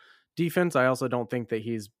our defense. I also don't think that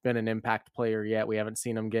he's been an impact player yet. We haven't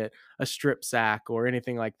seen him get a strip sack or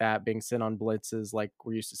anything like that, being sent on blitzes like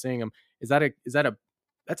we're used to seeing him.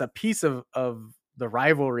 That's a piece of the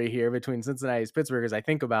rivalry here between Cincinnati and Pittsburgh, as I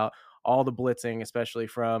think about all the blitzing, especially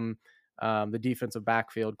from the defensive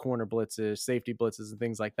backfield, corner blitzes, safety blitzes, and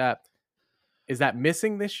things like that. Is that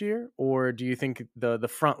missing this year, or do you think the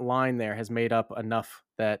front line there has made up enough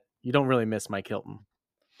that you don't really miss Mike Hilton?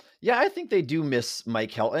 Yeah, I think they do miss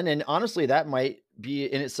Mike Helton. And honestly, that might be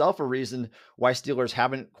in itself a reason why Steelers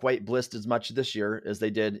haven't quite blitzed as much this year as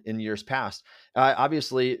they did in years past.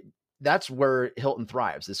 Obviously, that's where Hilton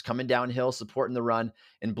thrives, is coming downhill, supporting the run,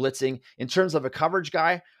 and blitzing. In terms of a coverage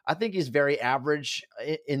guy, I think he's very average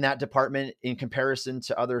in that department in comparison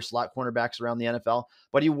to other slot cornerbacks around the NFL.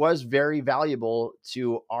 But he was very valuable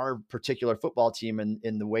to our particular football team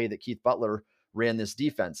in the way that Keith Butler ran this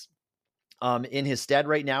defense. In his stead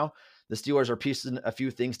right now, the Steelers are piecing a few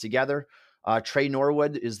things together. Trey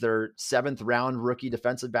Norwood is their 7th round rookie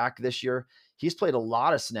defensive back this year. He's played a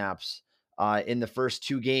lot of snaps in the first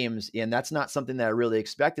 2 games, and that's not something that I really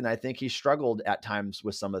expected. And I think he struggled at times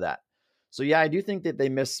with some of that. So yeah, I do think that they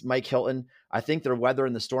miss Mike Hilton. I think they're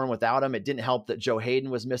weathering the storm without him. It didn't help that Joe Hayden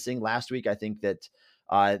was missing last week. I think that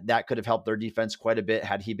that could have helped their defense quite a bit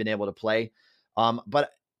had he been able to play. But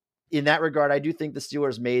in that regard, I do think the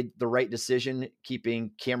Steelers made the right decision keeping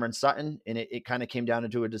Cameron Sutton, and it kind of came down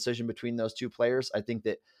into a decision between those 2 players. I think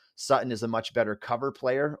that Sutton is a much better cover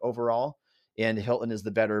player overall, and Hilton is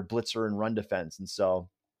the better blitzer and run defense. And so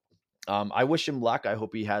I wish him luck. I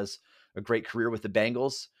hope he has a great career with the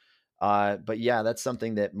Bengals. But yeah, that's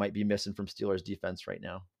something that might be missing from Steelers defense right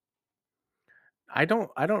now. I don't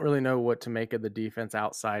really know what to make of the defense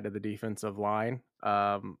outside of the defensive line.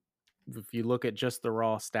 If you look at just the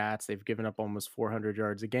raw stats, they've given up almost 400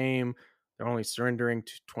 yards a game. They're only surrendering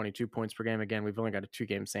to 22 points per game. Again, we've only got a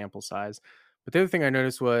 2-game sample size. But the other thing I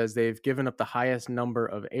noticed was they've given up the highest number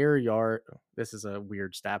of air yard. This is a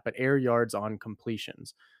weird stat, but air yards on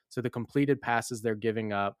completions. So the completed passes they're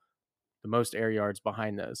giving up, the most air yards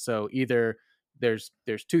behind those. So either there's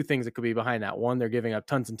 2 things that could be behind that. One, they're giving up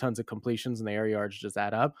tons and tons of completions and the air yards just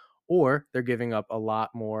add up, or they're giving up a lot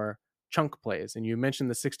more chunk plays. And you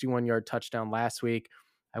mentioned the 61-yard touchdown last week.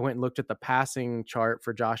 I went and looked at the passing chart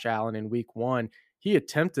for Josh Allen in week 1. He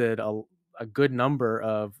attempted a good number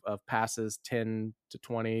of passes, 10 to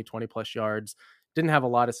 20 plus yards. Didn't have a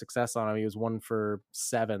lot of success on him. He was 1 for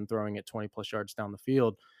 7 throwing it 20 plus yards down the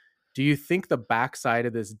field. Do you think the backside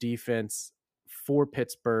of this defense for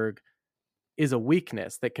Pittsburgh is a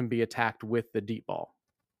weakness that can be attacked with the deep ball?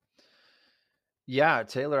 Yeah,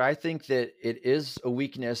 Taylor, I think that it is a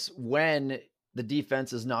weakness when the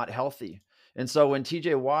defense is not healthy. And so when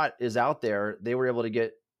TJ Watt is out there, they were able to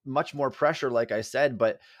get much more pressure, like I said,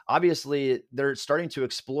 but obviously they're starting to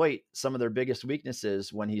exploit some of their biggest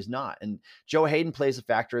weaknesses when he's not. And Joe Hayden plays a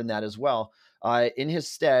factor in that as well. In his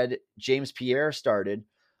stead, James Pierre started,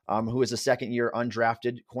 who is a second year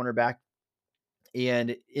undrafted cornerback.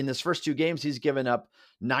 And in his first two games, he's given up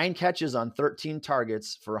 9 catches on 13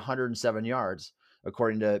 targets for 107 yards,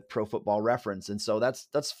 according to Pro Football Reference. And so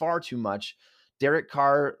that's far too much. Derek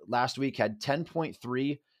Carr last week had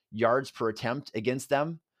 10.3 yards per attempt against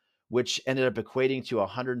them, which ended up equating to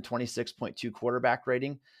 126.2 quarterback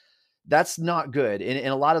rating. That's not good. And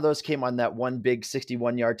a lot of those came on that one big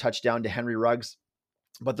 61-yard touchdown to Henry Ruggs,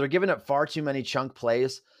 but they're giving up far too many chunk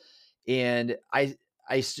plays. And I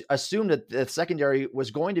assumed that the secondary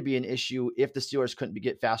was going to be an issue if the Steelers couldn't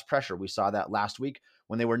get fast pressure. We saw that last week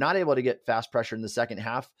when they were not able to get fast pressure in the second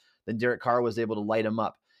half. Then Derek Carr was able to light him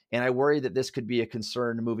up, and I worry that this could be a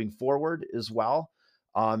concern moving forward as well.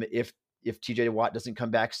 If TJ Watt doesn't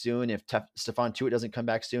come back soon, if Stephon Tuitt doesn't come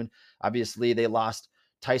back soon, obviously they lost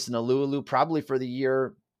Tyson Alualu probably for the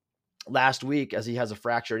year last week as he has a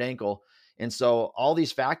fractured ankle. And so all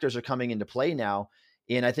these factors are coming into play now.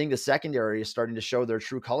 And I think the secondary is starting to show their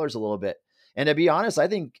true colors a little bit. And to be honest, I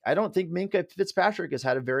don't think Minkah Fitzpatrick has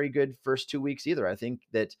had a very good first 2 weeks either. I think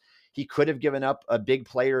that he could have given up a big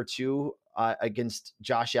play or two against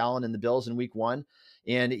Josh Allen and the Bills in week 1.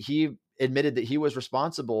 And he admitted that he was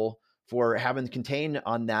responsible for having contained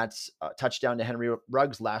on that touchdown to Henry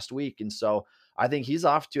Ruggs last week. And so I think he's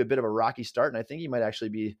off to a bit of a rocky start. And I think he might actually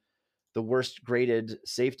be the worst graded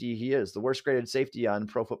safety. He is the worst graded safety on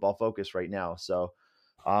Pro Football Focus right now. So,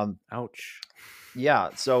 Ouch. yeah,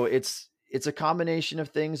 so it's a combination of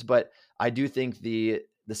things, but I do think the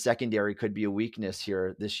secondary could be a weakness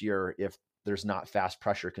here this year if there's not fast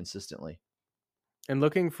pressure consistently. And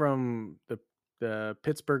looking from the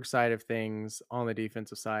Pittsburgh side of things on the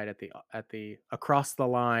defensive side at the across the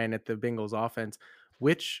line at the Bengals offense,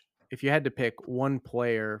 which if you had to pick one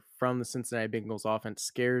player from the Cincinnati Bengals offense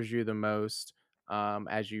scares you the most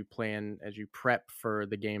as you prep for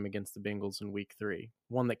the game against the Bengals in Week 3,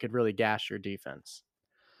 one that could really gash your defense?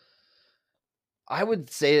 I would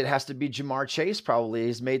say it has to be Jamar Chase. Probably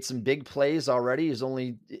he's made some big plays already. He's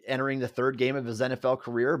only entering the third game of his NFL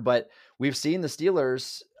career, but we've seen the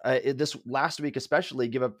Steelers this last week, especially,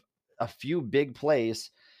 give up a few big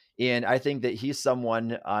plays, and I think that he's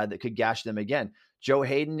someone that could gash them again. Joe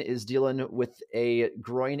Hayden is dealing with a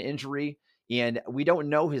groin injury, and we don't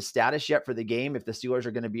know his status yet for the game. If the Steelers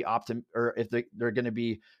are going to be or if they're going to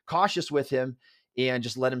be cautious with him and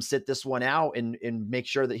just let him sit this one out and make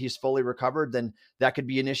sure that he's fully recovered, then that could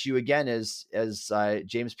be an issue again as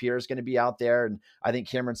James Pierre is going to be out there. And I think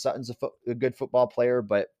Cameron Sutton's a good football player,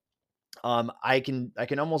 but I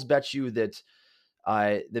can almost bet you that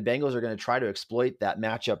the Bengals are going to try to exploit that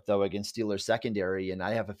matchup though against Steelers secondary. And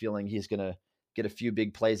I have a feeling he's going to get a few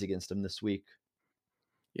big plays against him this week.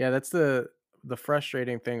 Yeah, that's the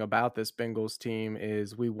frustrating thing about this Bengals team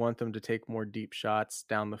is we want them to take more deep shots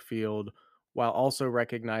down the field while also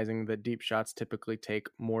recognizing that deep shots typically take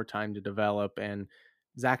more time to develop. And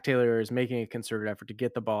Zach Taylor is making a concerted effort to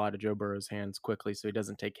get the ball out of Joe Burrow's hands quickly so he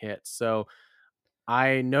doesn't take hits. So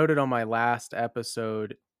I noted on my last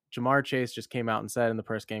episode, Jamar Chase just came out and said in the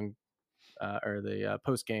press game or the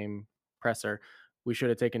post game presser, we should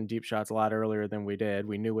have taken deep shots a lot earlier than we did.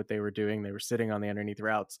 We knew what they were doing. They were sitting on the underneath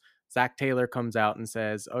routes. Zach Taylor comes out and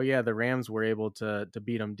says, "Oh yeah, the Rams were able to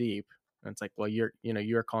beat them deep." And it's like, well,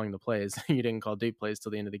 you're calling the plays. You didn't call deep plays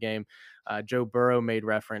till the end of the game. Joe Burrow made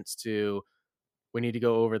reference to we need to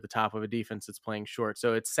go over the top of a defense that's playing short.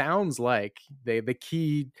 So it sounds like the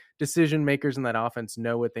key decision makers in that offense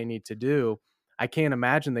know what they need to do. I can't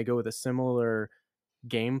imagine they go with a similar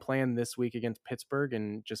game plan this week against Pittsburgh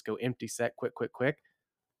and just go empty set, quick, quick, quick.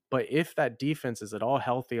 But if that defense is at all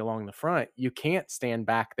healthy along the front, you can't stand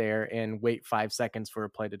back there and wait 5 seconds for a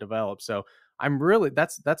play to develop. So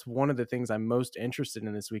that's one of the things I'm most interested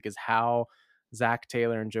in this week is how Zach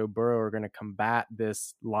Taylor and Joe Burrow are going to combat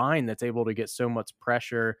this line that's able to get so much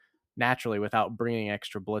pressure naturally without bringing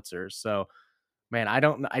extra blitzers. So man, I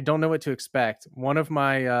don't know what to expect. One of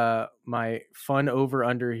my my fun over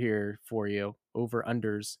under here for you, over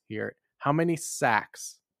unders here. How many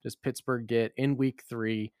sacks does Pittsburgh get in week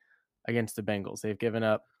 3 against the Bengals? They've given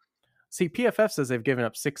up. See, PFF says they've given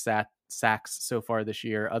up 6 sacks so far this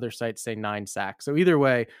year. Other sites say 9 sacks. So either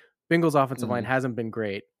way, Bengals offensive line hasn't been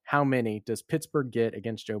great. How many does Pittsburgh get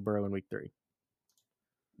against Joe Burrow in week 3?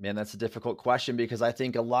 Man, that's a difficult question because I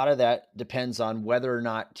think a lot of that depends on whether or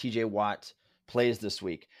not TJ Watt plays this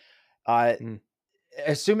week. Uh, Mm.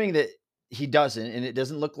 assuming that he doesn't, and it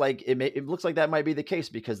doesn't look like it looks like that might be the case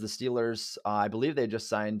because the Steelers, I believe they just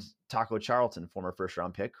signed Taco Charlton, former first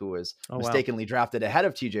round pick, who was Oh wow. mistakenly drafted ahead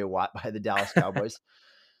of TJ Watt by the Dallas Cowboys.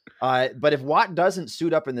 But if Watt doesn't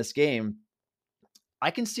suit up in this game,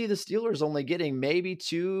 I can see the Steelers only getting maybe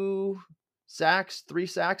 2 sacks, 3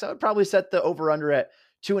 sacks. I would probably set the over under at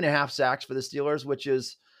 2.5 sacks for the Steelers, which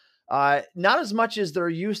is not as much as they're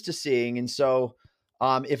used to seeing. And so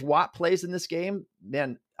if Watt plays in this game,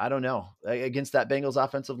 man, I don't know. Against that Bengals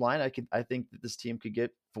offensive line, I think that this team could get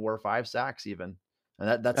 4 or 5 sacks even. And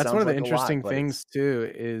that That's one sounds of the like a lot, interesting but it's things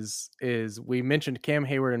too is we mentioned Cam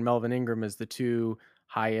Hayward and Melvin Ingram as the two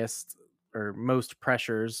highest or most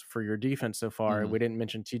pressures for your defense so far. mhm. We didn't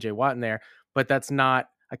mention TJ Watt in there, but that's not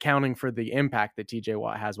accounting for the impact that TJ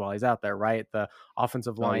Watt has while he's out there, right? The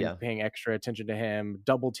offensive Oh line yeah. paying extra attention to him,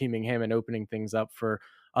 double teaming him and opening things up for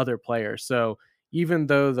other players. So even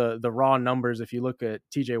though the raw numbers, if you look at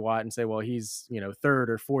TJ Watt and say, well, he's, third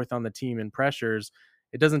or fourth on the team in pressures,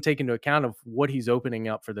 it doesn't take into account of what he's opening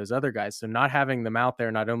up for those other guys. So not having them out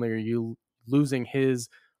there, not only are you losing his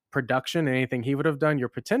production and anything he would have done, you're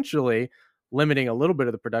potentially limiting a little bit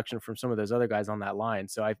of the production from some of those other guys on that line.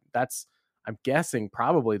 So I'm guessing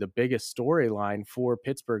probably the biggest storyline for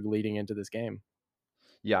Pittsburgh leading into this game.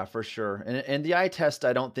 Yeah, for sure. And the eye test,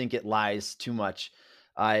 I don't think it lies too much.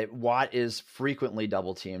 Watt is frequently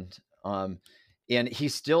double teamed. And he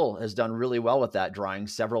still has done really well with that, drawing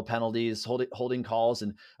several penalties, holding calls,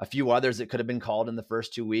 and a few others that could have been called in the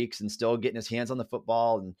first 2 weeks, and still getting his hands on the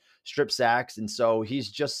football and strip sacks. And so he's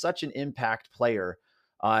just such an impact player.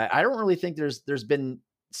 I don't really think there's been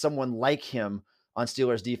someone like him on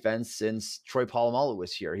Steelers defense since Troy Polamalu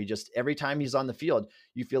was here. He just every time he's on the field,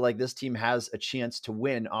 you feel like this team has a chance to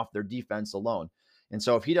win off their defense alone. And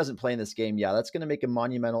so if he doesn't play in this game, yeah, that's going to make a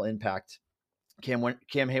monumental impact.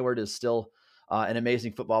 Cam Hayward is still an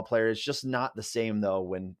amazing football player. It's just not the same though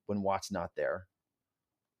when Watt's not there.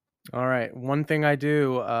 All right. One thing I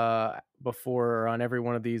do before on every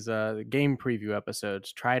one of these game preview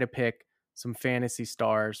episodes, try to pick some fantasy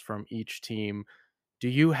stars from each team. Do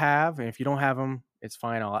you have, and if you don't have them, it's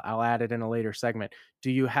fine. I'll add it in a later segment. Do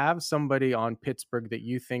you have somebody on Pittsburgh that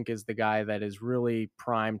you think is the guy that is really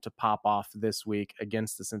primed to pop off this week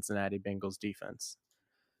against the Cincinnati Bengals defense?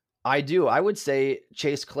 I do. I would say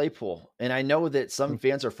Chase Claypool. And I know that some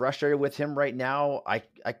fans are frustrated with him right now. I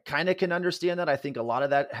kind of can understand that. I think a lot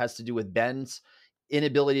of that has to do with Ben's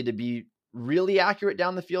inability to be really accurate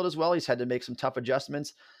down the field as well. He's had to make some tough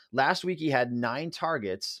adjustments. Last week, he had 9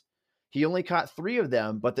 targets. He only caught 3 of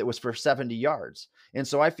them, but that was for 70 yards. And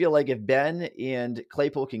so I feel like if Ben and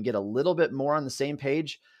Claypool can get a little bit more on the same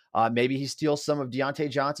page, maybe he steals some of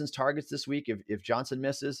Deontay Johnson's targets this week if Johnson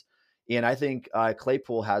misses. And I think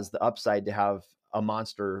Claypool has the upside to have a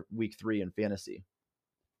monster week 3 in fantasy.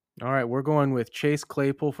 All right, we're going with Chase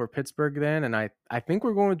Claypool for Pittsburgh then, and I think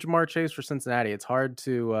we're going with Jamar Chase for Cincinnati. It's hard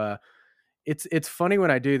to it's funny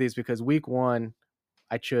when I do these because week 1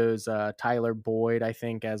 I chose Tyler Boyd, I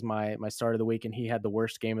think, as my start of the week, and he had the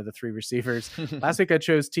worst game of the 3 receivers. Last week I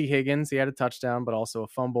chose T. Higgins. He had a touchdown, but also a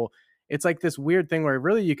fumble. It's like this weird thing where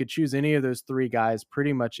really you could choose any of those 3 guys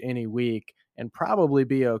pretty much any week and probably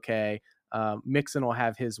be okay. Mixon will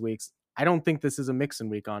have his weeks. I don't think this is a Mixon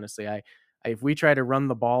week, honestly. If we try to run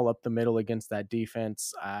the ball up the middle against that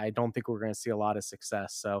defense, I don't think we're going to see a lot of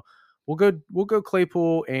success. So we'll go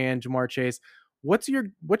Claypool and Jamar Chase. What's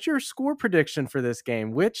your score prediction for this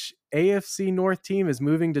game? Which AFC North team is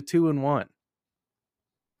moving to 2-1?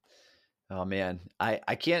 Oh man,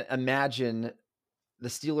 I can't imagine the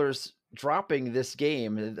Steelers dropping this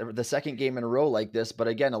game, the second game in a row like this. But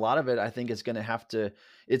again, a lot of it I think is going to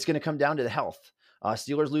it's going to come down to the health.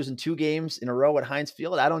 Steelers losing 2 games in a row at Heinz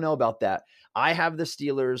Field. I don't know about that. I have the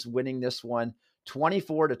Steelers winning this one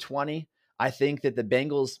 24-20. I think that the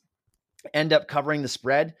Bengals end up covering the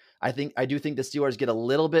spread. I do think the Steelers get a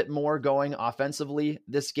little bit more going offensively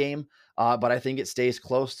this game, but I think it stays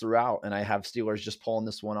close throughout, and I have Steelers just pulling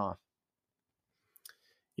this one off.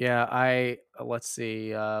 Yeah, let's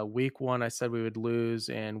see. Week 1 I said we would lose,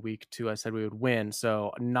 and week 2 I said we would win.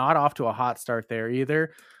 So not off to a hot start there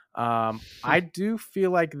either. I do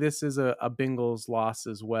feel like this is a Bengals loss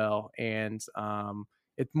as well, and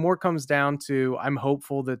it more comes down to I'm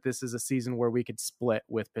hopeful that this is a season where we could split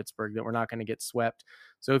with Pittsburgh, that we're not going to get swept.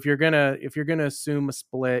 So if you're gonna assume a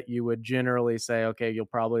split, you would generally say, okay, you'll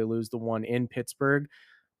probably lose the one in Pittsburgh,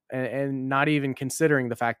 and not even considering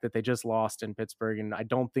the fact that they just lost in Pittsburgh, and I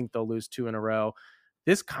don't think they'll lose 2 in a row.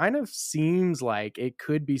 This kind of seems like it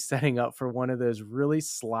could be setting up for one of those really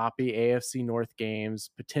sloppy AFC North games,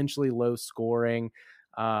 potentially low scoring.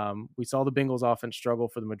 We saw the Bengals offense struggle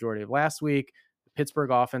for the majority of last week.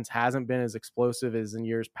 Pittsburgh offense hasn't been as explosive as in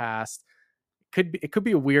years past. It could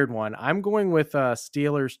be a weird one. I'm going with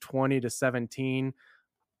Steelers 20-17.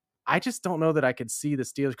 I just don't know that I could see the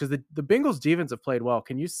Steelers because the Bengals defense have played well.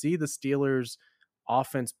 Can you see the Steelers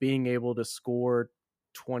offense being able to score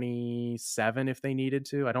 27 if they needed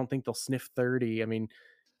to? I don't think they'll sniff 30. I mean,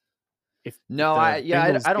 if No, the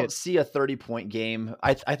Bengals I don't get see a 30-point game.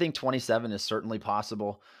 I think 27 is certainly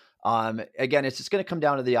possible. Again, it's just going to come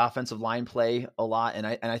down to the offensive line play a lot, and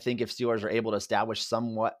I think if Steelers are able to establish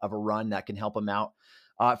somewhat of a run that can help them out.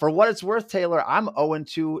 For what it's worth, Taylor, I'm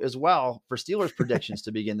 0-2 as well for Steelers predictions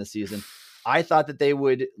to begin the season. I thought that they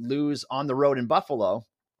would lose on the road in Buffalo,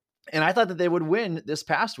 and I thought that they would win this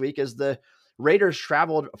past week as the Raiders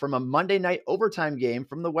traveled from a Monday night overtime game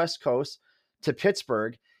from the West Coast to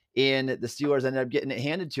Pittsburgh, and the Steelers ended up getting it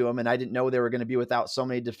handed to them. And I didn't know they were going to be without so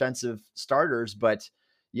many defensive starters, but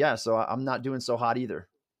yeah, so I'm not doing so hot either.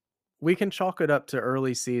 we can chalk it up to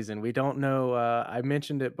early season. We don't know. I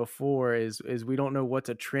mentioned it before. Is we don't know what's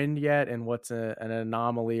a trend yet and what's an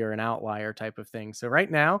anomaly or an outlier type of thing. So right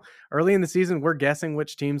now, early in the season, we're guessing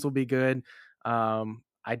which teams will be good.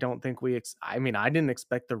 I don't think I mean, I didn't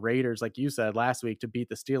expect the Raiders, like you said last week, to beat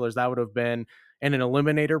the Steelers. That would have been in an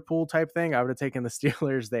eliminator pool type thing. I would have taken the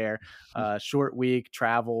Steelers there. Short week,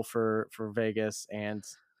 travel for Vegas, and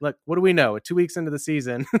look, what do we know? 2 weeks into the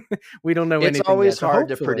season, we don't know It's anything yet. always So hard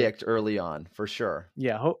to hopefully, predict early on, for sure.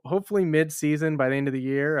 yeah, hopefully mid-season by the end of the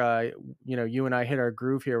year, you and I hit our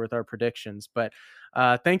groove here with our predictions. But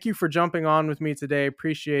thank you for jumping on with me today.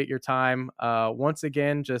 Appreciate your time. Once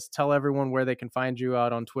again, just tell everyone where they can find you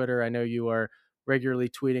out on Twitter. I know you are regularly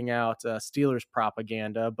tweeting out Steelers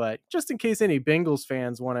propaganda, but just in case any Bengals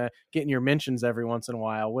fans want to get in your mentions every once in a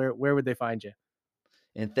while, where would they find you?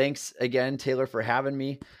 And thanks again, Taylor, for having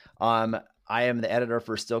me. I am the editor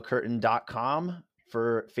for stillcurtain.com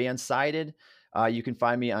for Fansided. You can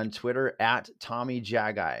find me on Twitter at Tommy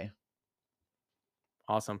Jagai.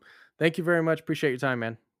 Awesome. Thank you very much. Appreciate your time,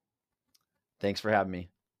 man. Thanks for having me.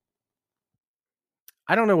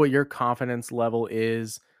 I don't know what your confidence level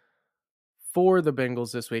is for the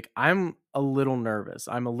Bengals this week. I'm a little nervous.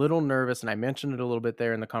 And I mentioned it a little bit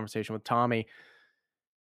there in the conversation with Tommy.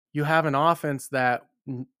 You have an offense that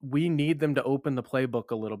we need them to open the playbook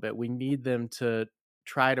a little bit. We need them to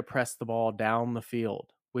try to press the ball down the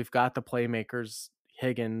field. We've got the playmakers,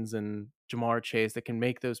 Higgins and Jamar Chase, that can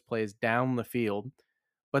make those plays down the field,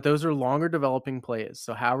 but those are longer developing plays.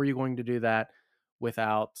 So how are you going to do that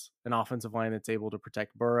without an offensive line that's able to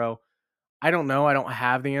protect Burrow? I don't know. I don't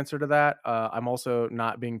have the answer to that. I'm also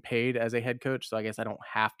not being paid as a head coach, so I guess I don't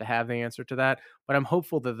have to have the answer to that. But I'm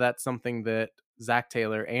hopeful that that's something that Zach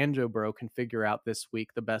Taylor and Joe Burrow can figure out this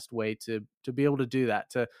week, the best way to be able to do that,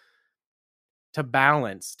 to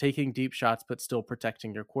balance taking deep shots but still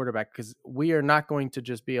protecting your quarterback, because we are not going to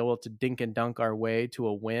just be able to dink and dunk our way to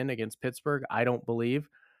a win against Pittsburgh. I don't believe.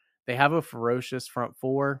 They have a ferocious front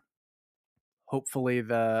four. Hopefully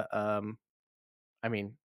I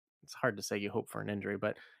mean, it's hard to say you hope for an injury,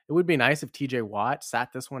 but it would be nice if TJ Watt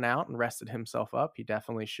sat this one out and rested himself up. He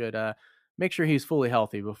definitely should make sure he's fully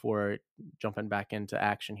healthy before jumping back into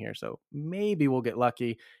action here. So maybe we'll get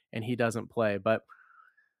lucky and he doesn't play. But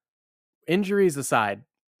injuries aside,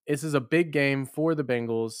 this is a big game for the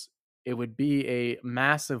Bengals. It would be a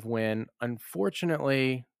massive win.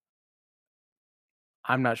 Unfortunately,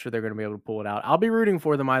 I'm not sure they're going to be able to pull it out. I'll be rooting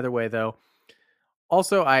for them either way, though.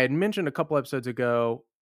 Also, I had mentioned a couple episodes ago,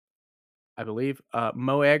 I believe,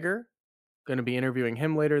 Mo Egger, going to be interviewing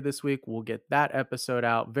him later this week. We'll get that episode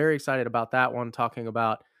out. Very excited about that one, talking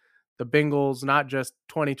about the Bengals, not just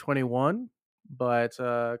 2021, but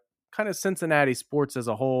kind of Cincinnati sports as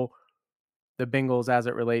a whole. The Bengals as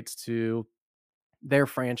it relates to their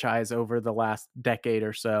franchise over the last decade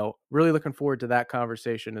or so. Really looking forward to that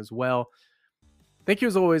conversation as well. Thank you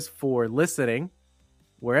as always for listening.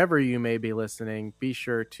 Wherever you may be listening, be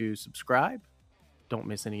sure to subscribe. Don't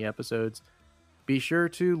miss any episodes. Be sure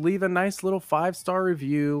to leave a nice little 5-star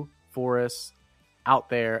review for us out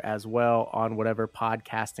there as well on whatever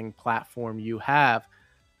podcasting platform you have.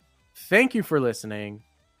 Thank you for listening.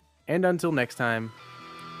 And until next time,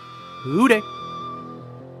 Hoo day.